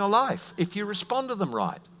glory in your life if you respond to them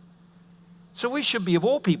right. So we should be, of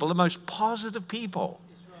all people, the most positive people.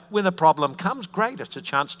 When a problem comes, great, it's a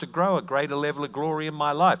chance to grow a greater level of glory in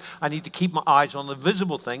my life. I need to keep my eyes on the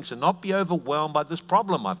visible things and not be overwhelmed by this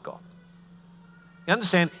problem I've got. You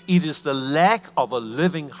understand? It is the lack of a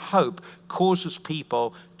living hope causes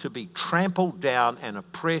people to be trampled down and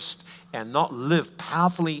oppressed and not live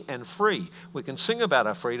powerfully and free. We can sing about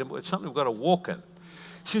our freedom, but it's something we've got to walk in. It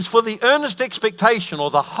says, for the earnest expectation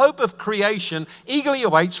or the hope of creation eagerly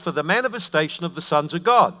awaits for the manifestation of the sons of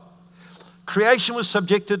God. Creation was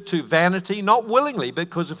subjected to vanity, not willingly,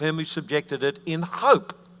 because of him who subjected it in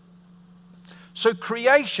hope. So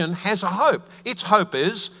creation has a hope. Its hope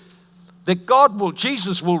is that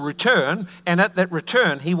Jesus will return, and at that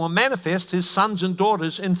return, he will manifest his sons and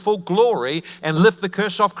daughters in full glory and lift the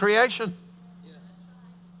curse off creation.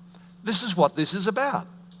 This is what this is about.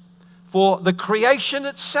 For the creation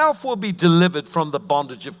itself will be delivered from the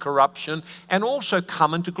bondage of corruption and also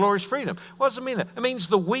come into glorious freedom. What does it mean? It means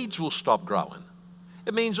the weeds will stop growing.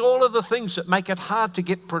 It means all of the things that make it hard to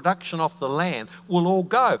get production off the land will all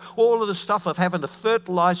go. All of the stuff of having to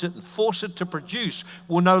fertilize it and force it to produce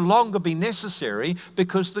will no longer be necessary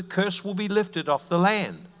because the curse will be lifted off the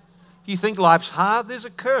land. You think life's hard? There's a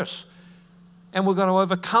curse. And we're going to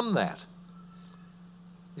overcome that.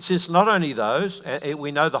 It says not only those,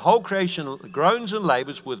 we know the whole creation groans and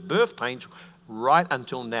labors with birth pains right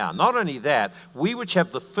until now. Not only that, we which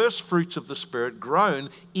have the first fruits of the Spirit groan,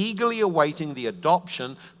 eagerly awaiting the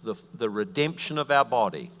adoption, the redemption of our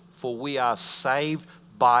body. For we are saved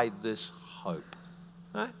by this hope.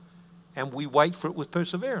 Right? And we wait for it with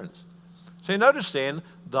perseverance. So notice then,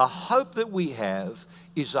 the hope that we have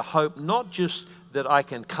is a hope not just that I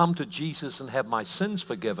can come to Jesus and have my sins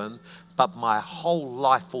forgiven, but my whole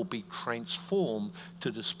life will be transformed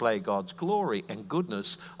to display God's glory and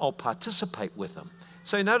goodness. I'll participate with Him.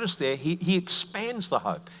 So notice there, he expands the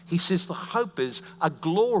hope. He says the hope is a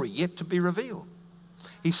glory yet to be revealed.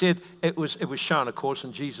 He said it was shown, of course,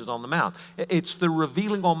 in Jesus on the Mount. It's the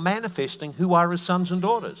revealing or manifesting who are His sons and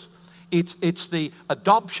daughters. It's the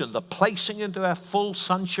adoption, the placing into our full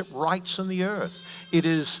sonship rights in the earth. It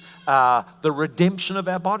is the redemption of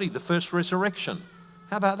our body, the first resurrection.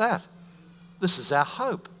 How about that? This is our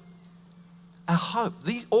hope. Our hope.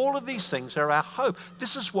 All of these things are our hope.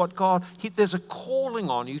 This is what God, there's a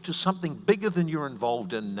calling on you to something bigger than you're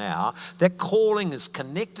involved in now. That calling is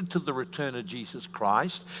connected to the return of Jesus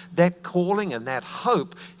Christ. That calling and that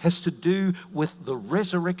hope has to do with the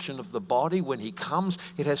resurrection of the body when He comes.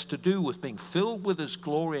 It has to do with being filled with His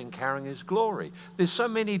glory and carrying His glory. There's so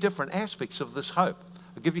many different aspects of this hope.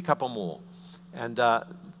 I'll give you a couple more. And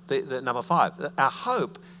the number 5, our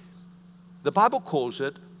hope, the Bible calls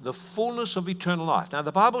it the fullness of eternal life. Now,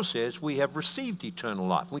 the Bible says we have received eternal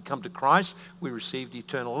life. When we come to Christ, we received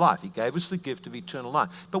eternal life. He gave us the gift of eternal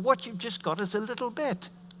life. But what you've just got is a little bit.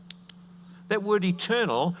 That word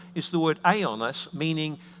eternal is the word aeonos,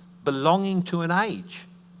 meaning belonging to an age.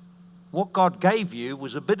 What God gave you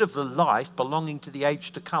was a bit of the life belonging to the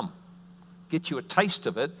age to come. Get you a taste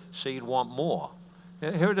of it so you'd want more.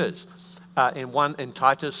 Here it is. In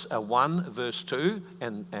Titus 1, verse 2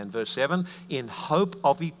 and verse 7, in hope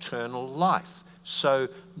of eternal life. So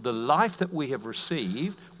the life that we have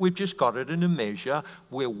received, we've just got it in a measure.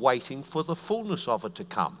 We're waiting for the fullness of it to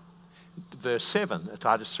come. Verse 7,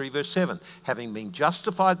 Titus 3, verse 7, having been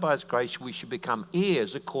justified by His grace, we should become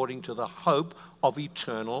heirs according to the hope of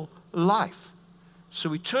eternal life.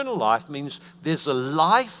 So eternal life means there's a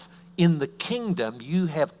life in the kingdom you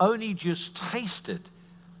have only just tasted.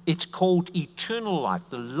 It's called eternal life,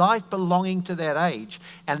 the life belonging to that age.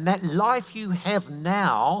 And that life you have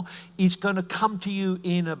now is going to come to you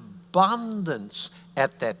in abundance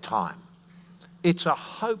at that time. It's a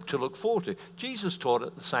hope to look forward to. Jesus taught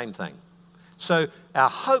it the same thing. So our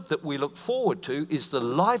hope that we look forward to is the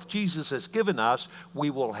life Jesus has given us. We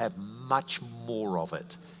will have much more of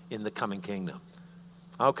it in the coming kingdom.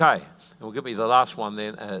 Okay, and we'll give me the last one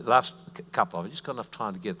then, last couple of them. Just got enough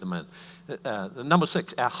time to get them in. Number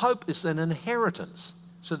 6, our hope is an inheritance.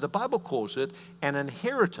 So the Bible calls it an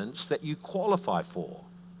inheritance that you qualify for.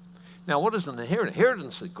 Now, what is an inheritance?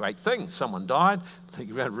 Inheritance is a great thing. Someone died,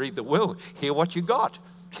 you're going to read the will, hear what you got.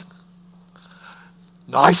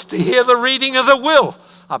 Nice to hear the reading of the will.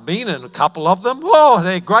 I've been in a couple of them. Oh,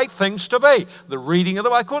 they're great things to be. The reading of the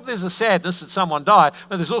will. Of course, there's a sadness that someone died,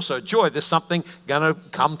 but there's also a joy. There's something going to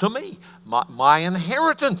come to me. My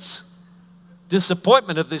inheritance.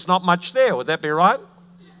 Disappointment if there's not much there. Would that be right?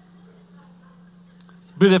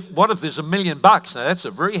 But what if there's $1 million? Now, that's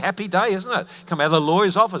a very happy day, isn't it? Come out of the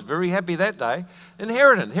lawyer's office, very happy that day.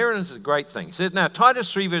 Inheritance. Inheritance is a great thing. It says, now,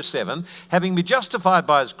 Titus 3, verse 7, having been justified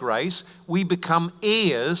by His grace, we become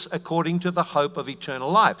heirs according to the hope of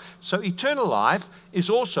eternal life. So eternal life is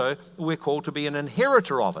also, we're called to be an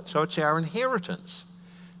inheritor of it. So it's our inheritance.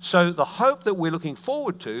 So the hope that we're looking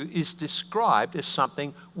forward to is described as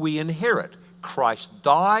something we inherit. Christ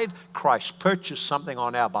died, Christ purchased something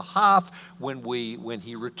on our behalf. When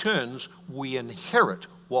He returns, we inherit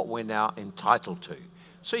what we're now entitled to.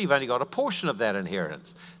 So you've only got a portion of that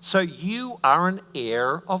inheritance. So you are an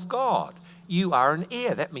heir of God. You are an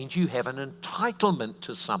heir. That means you have an entitlement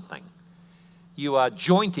to something. You are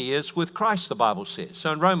joint heirs with Christ, the Bible says.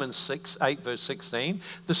 So in Romans 8, verse 16,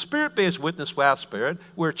 the Spirit bears witness with our spirit,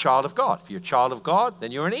 we're a child of God. If you're a child of God,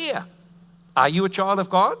 then you're an heir. Are you a child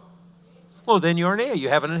of God? Well, then you're an heir. You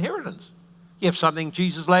have an inheritance. You have something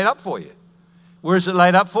Jesus laid up for you. Where is it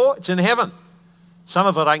laid up for? It's in heaven. Some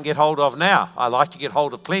of it I can get hold of now. I like to get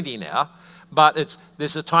hold of plenty now. But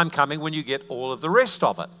there's a time coming when you get all of the rest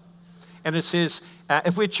of it. And it says,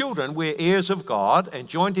 if we're children, we're heirs of God and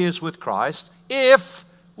joint heirs with Christ if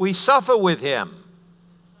we suffer with Him.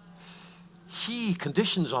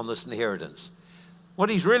 conditions on this inheritance. What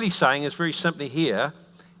he's really saying is very simply here,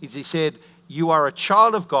 is he said, you are a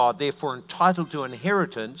child of God, therefore entitled to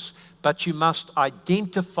inheritance, but you must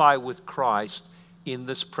identify with Christ in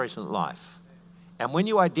this present life. And when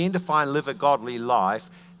you identify and live a godly life,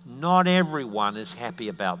 not everyone is happy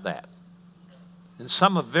about that. And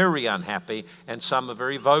some are very unhappy, and some are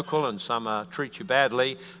very vocal, and some treat you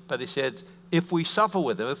badly. But he said, if we suffer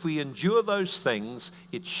with them, if we endure those things,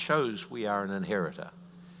 it shows we are an inheritor.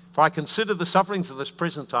 For I consider the sufferings of this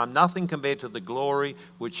present time nothing compared to the glory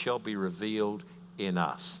which shall be revealed in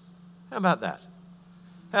us. How about that?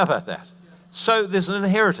 How about that? So there's an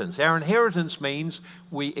inheritance. Our inheritance means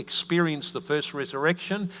we experience the first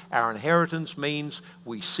resurrection. Our inheritance means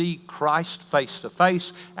we see Christ face to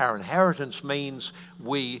face. Our inheritance means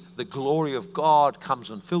the glory of God comes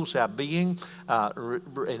and fills our being.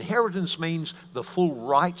 Inheritance means the full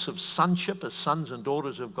rights of sonship as sons and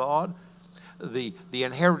daughters of God. The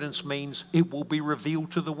inheritance means it will be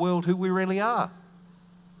revealed to the world who we really are.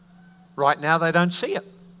 Right now they don't see it.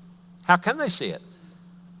 How can they see it?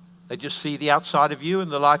 They just see the outside of you and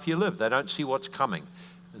the life you live. They don't see what's coming.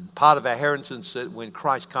 And part of our inheritance is that when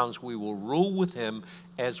Christ comes, we will rule with him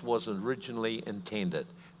as was originally intended.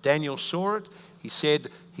 Daniel saw it. He said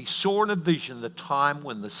he saw in a vision the time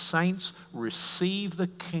when the saints receive the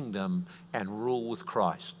kingdom and rule with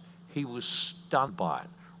Christ. He was stunned by it.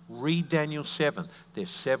 Read Daniel 7. There's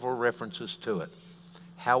several references to it.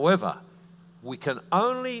 However, we can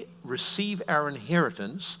only receive our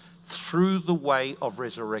inheritance through the way of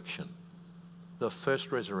resurrection, the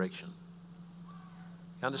first resurrection.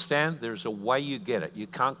 You understand? There's a way you get it. You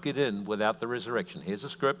can't get in without the resurrection. Here's a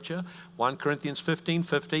scripture, 1 Corinthians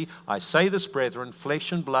 15:50. I say this, brethren,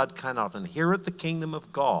 flesh and blood cannot inherit the kingdom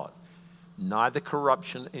of God, neither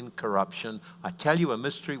corruption incorruption. I tell you a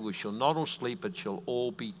mystery, we shall not all sleep, but shall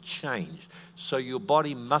all be changed. So your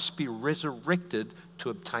body must be resurrected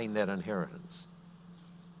to obtain that inheritance.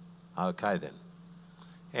 Okay then.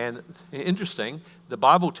 And interesting, the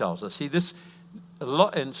Bible tells us, see this, a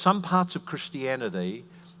lot, in some parts of Christianity,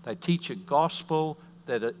 they teach a gospel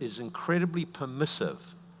that is incredibly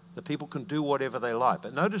permissive, that people can do whatever they like.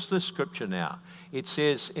 But notice this scripture now. It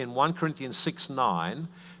says in 1 Corinthians 6:9,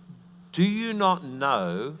 do you not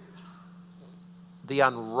know the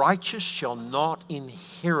unrighteous shall not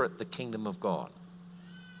inherit the kingdom of God?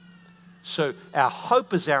 So our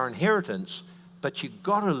hope is our inheritance, but you've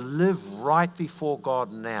got to live right before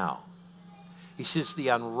God now. He says the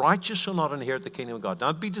unrighteous shall not inherit the kingdom of God.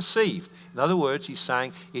 Don't be deceived. In other words, he's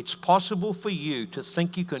saying it's possible for you to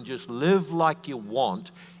think you can just live like you want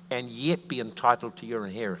and yet be entitled to your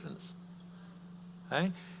inheritance.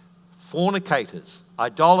 Okay? Fornicators,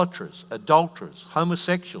 idolaters, adulterers,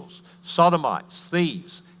 homosexuals, sodomites,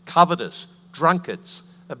 thieves, covetous, drunkards,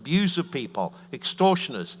 abusive people,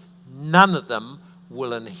 extortioners, none of them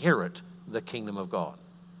will inherit the kingdom of God.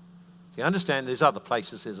 You understand there's other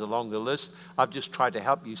places, there's along the list. I've just tried to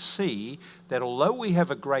help you see that although we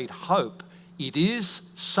have a great hope, it is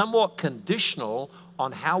somewhat conditional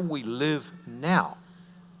on how we live now.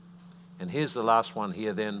 And here's the last one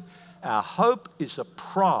here then. Our hope is a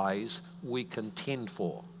prize we contend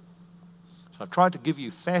for. So I've tried to give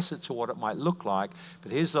you facets of what it might look like,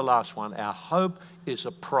 but here's the last one. Our hope is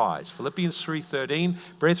a prize. Philippians 3:13,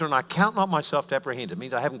 brethren, I count not myself to apprehend. It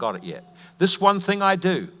means I haven't got it yet. This one thing I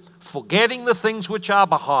do, forgetting the things which are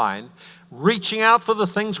behind, reaching out for the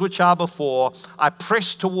things which are before, I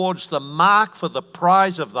press towards the mark for the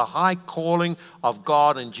prize of the high calling of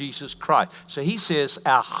God in Jesus Christ. So he says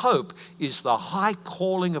our hope is the high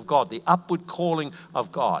calling of God, the upward calling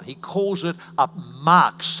of God. He calls it a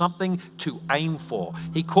mark, something to aim for.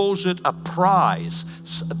 He calls it a prize.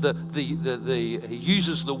 He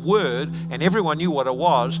uses the word, and everyone knew what it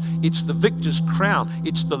was. It's the victor's crown.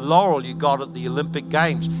 It's the laurel you got at the Olympic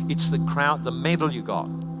Games. It's the crown, the medal you got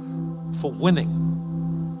for winning.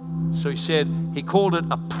 So he called it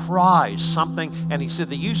a prize, something, and he said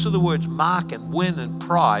the use of the words mark and win and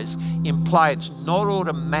prize imply it's not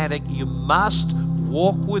automatic. You must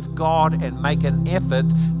walk with God and make an effort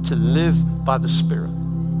to live by the Spirit.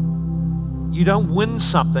 You don't win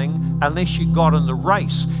something unless you got in the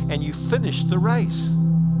race and you finish the race.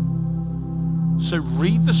 So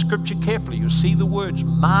read the scripture carefully. You'll see the words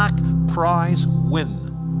mark, prize, win.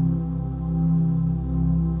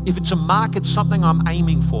 If it's a mark, it's something I'm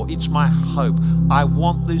aiming for. It's my hope. I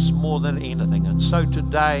want this more than anything. And so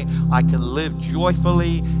today I can live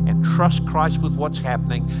joyfully and trust Christ with what's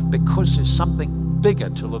happening because there's something bigger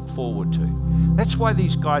to look forward to. That's why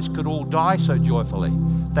these guys could all die so joyfully.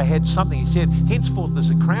 They had something. He said, henceforth there's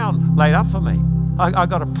a crown laid up for me. I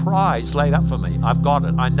got a prize laid up for me. I've got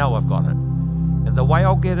it. I know I've got it. And the way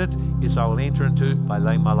I'll get it is I will enter into it by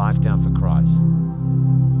laying my life down for Christ.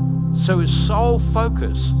 So his sole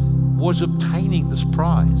focus was obtaining this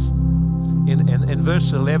prize. In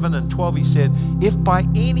verse 11 and 12 he said, if by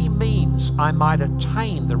any means I might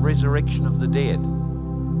attain the resurrection of the dead.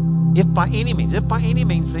 If by any means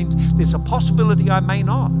means there's a possibility I may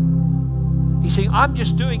not. He's saying, I'm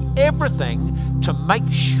just doing everything to make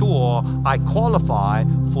sure I qualify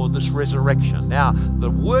for this resurrection. Now,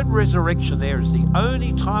 the word resurrection there is the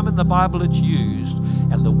only time in the Bible it's used,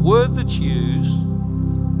 and the word that's used,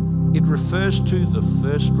 it refers to the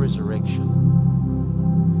first resurrection.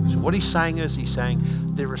 So what he's saying is,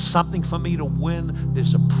 there is something for me to win.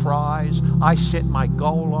 There's a prize. I set my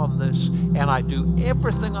goal on this, and I do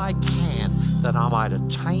everything I can that I might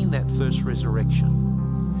attain that first resurrection.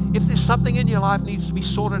 If there's something in your life needs to be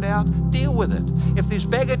sorted out, deal with it. If there's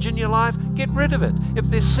baggage in your life, get rid of it. If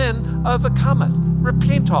there's sin, overcome it.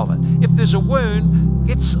 Repent of it. If there's a wound,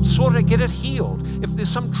 get it healed. If there's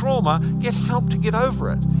some trauma, get help to get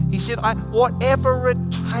over it. He said, whatever it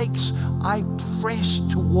takes, I press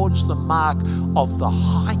towards the mark of the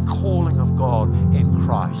high calling of God in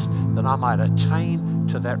Christ, that I might attain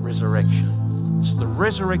to that resurrection. It's the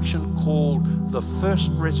resurrection called the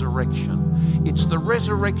first resurrection. It's the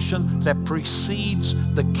resurrection that precedes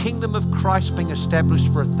the kingdom of Christ being established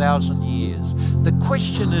for 1,000 years. The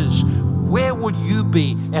question is, where will you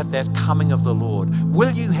be at that coming of the Lord?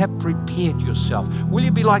 Will you have prepared yourself? Will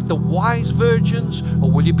you be like the wise virgins, or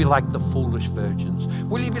will you be like the foolish virgins?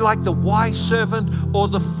 Will you be like the wise servant or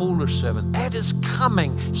the foolish servant? At his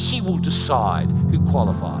coming, he will decide who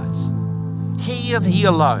qualifies. He and he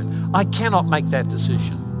alone. I cannot make that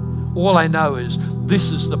decision. All I know is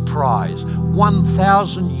this is the prize.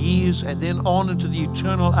 1,000 years and then on into the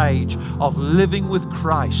eternal age of living with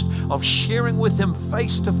Christ, of sharing with him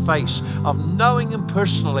face to face, of knowing him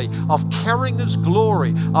personally, of carrying his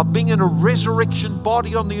glory, of being in a resurrection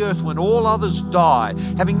body on the earth when all others die,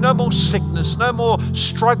 having no more sickness, no more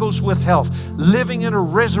struggles with health, living in a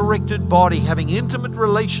resurrected body, having intimate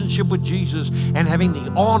relationship with Jesus, and having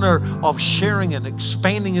the honor of sharing and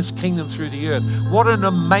expanding his kingdom through the earth. What an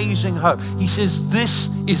amazing hope. He says, this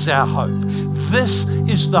is our hope. This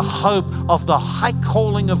is the hope of the high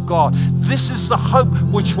calling of God. This is the hope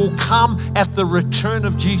which will come at the return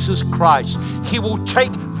of Jesus Christ. He will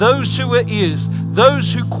take those who are his,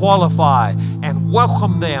 those who qualify, and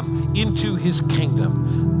welcome them into his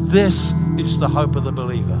kingdom. This is the hope of the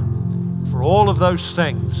believer. For all of those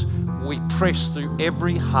things, we press through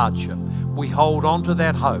every hardship. We hold on to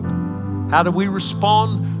that hope. How do we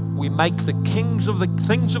respond? We make the things of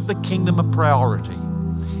the kingdom a priority.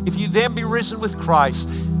 If you then be risen with Christ,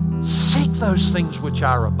 seek those things which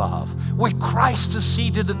are above, where Christ is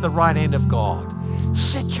seated at the right hand of God.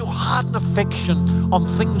 Set your heart and affection on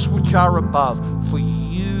things which are above, for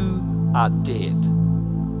you are dead.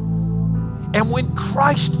 And when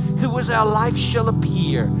Christ, who is our life, shall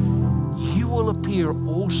appear, you will appear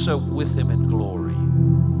also with him in glory.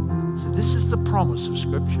 So this is the promise of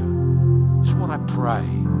Scripture. This is what I pray.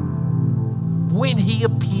 When he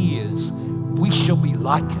appears, we shall be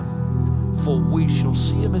like him, for we shall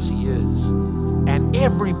see him as he is. And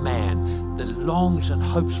every man that longs and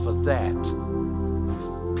hopes for that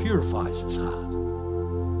purifies his heart.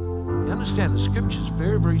 You understand, the Scripture is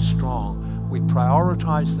very, very strong. We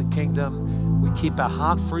prioritize the kingdom, we keep our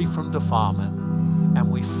heart free from defilement,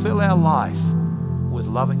 and we fill our life with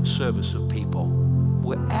loving service of people.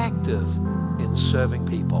 We're active in serving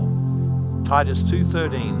people. Titus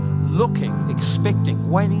 2:13, looking, expecting,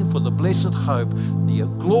 waiting for the blessed hope, the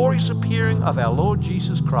glorious appearing of our Lord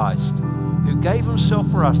Jesus Christ, who gave himself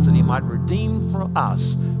for us that he might redeem for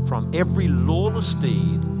us from every lawless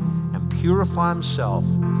deed and purify himself,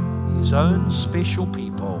 his own special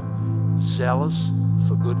people, zealous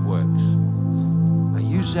for good works. Are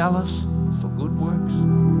you zealous for good works?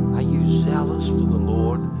 Are you zealous for the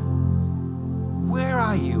Lord? Where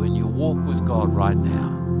are you in your walk with God right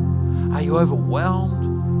now? Are you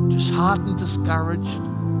overwhelmed, disheartened, discouraged,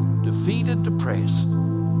 defeated, depressed?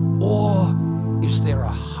 Or is there a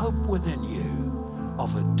hope within you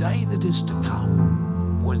of a day that is to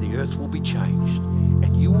come when the earth will be changed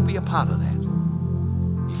and you will be a part of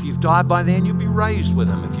that? If you've died by then, you'll be raised with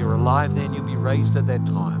him. If you're alive then, you'll be raised at that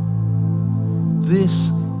time.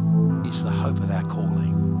 This is the hope of our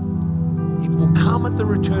calling. It will come at the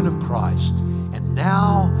return of Christ. And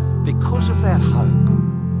now, because of that hope,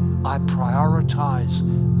 I prioritize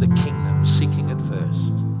the kingdom, seeking it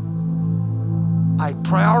first. I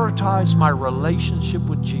prioritize my relationship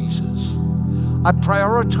with Jesus. I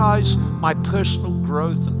prioritize my personal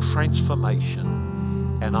growth and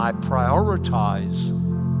transformation. And I prioritize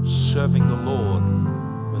serving the Lord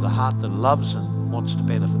with a heart that loves and wants to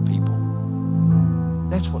benefit people.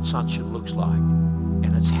 That's what sonship looks like.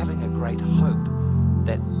 And it's having a great hope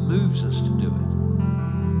that moves us to do it.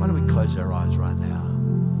 Why don't we close our eyes right now?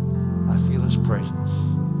 I feel His presence.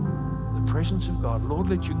 The presence of God. Lord,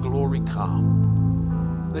 let your glory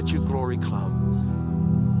come. Let your glory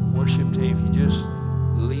come. Worship team, if you just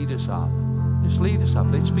lead us up. Just lead us up.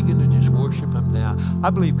 Let's begin to just worship Him now. I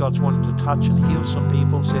believe God's wanting to touch and heal some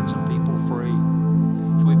people, set some people free.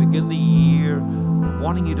 As we begin the year, I'm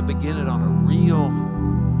wanting you to begin it on a real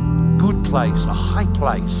good place, a high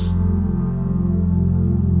place.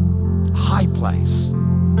 A high place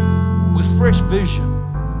with fresh vision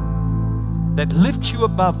that lifts you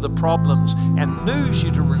above the problems and moves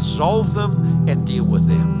you to resolve them and deal with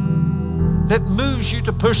them. That moves you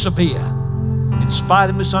to persevere in spite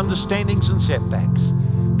of misunderstandings and setbacks.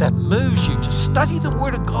 That moves you to study the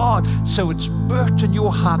Word of God so it's birthed in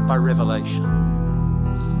your heart by revelation.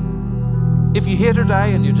 If you're here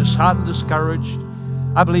today and you're disheartened, discouraged,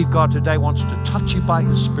 I believe God today wants to touch you by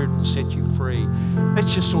His Spirit and set you free.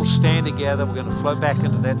 Let's just all stand together. We're going to flow back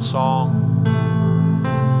into that song.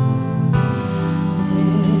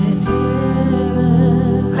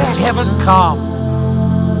 Let heaven come.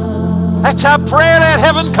 That's our prayer, let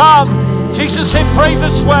heaven come. Jesus said, pray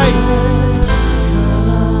this way.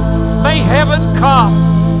 May heaven come.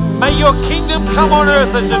 May your kingdom come on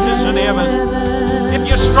earth as it is in heaven. If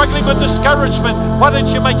you're struggling with discouragement, why don't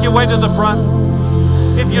you make your way to the front?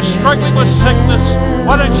 If you're struggling with sickness,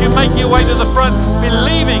 why don't you make your way to the front,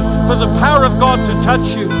 believing for the power of God to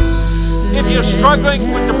touch you? If you're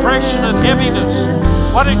struggling with depression and heaviness,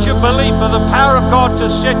 why don't you believe for the power of God to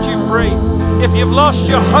set you free? If you've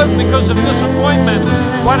lost your hope because of disappointment,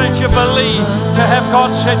 why don't you believe to have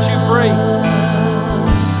God set you free?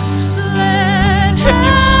 If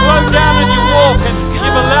you've slowed down in your walk and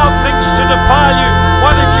you've allowed things to defile you,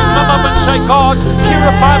 why don't you come up and say, God,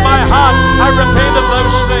 purify my heart. I repent of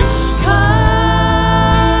those things.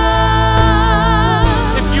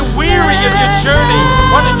 If you're weary of your journey,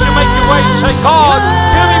 why don't you make your way and say, God,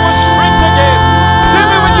 fill me with strength again. Fill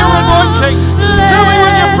me with your anointing. Fill me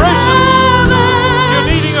with your presence. If you're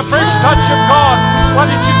needing a fresh touch of God, why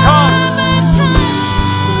don't you come?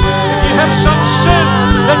 If you have some sin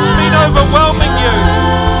that's been overwhelming you,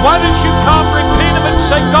 why don't you come, repent of it and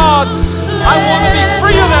say, God, I want to be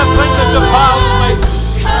free of that thing that defiles me.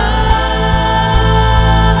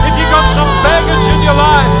 If you've got some baggage in your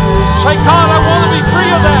life, say, God, I want to be free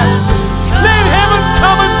of that. Let heaven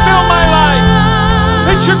come and fill my life.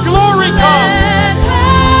 Let your glory come.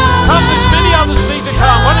 Come, there's many others need to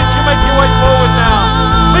come. Why don't you make your way forward now?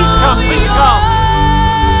 Please come, please come.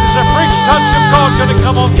 There's a fresh touch of God going to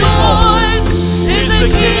come on people. Is the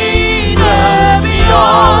kingdom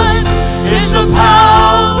yours? Is the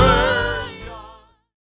power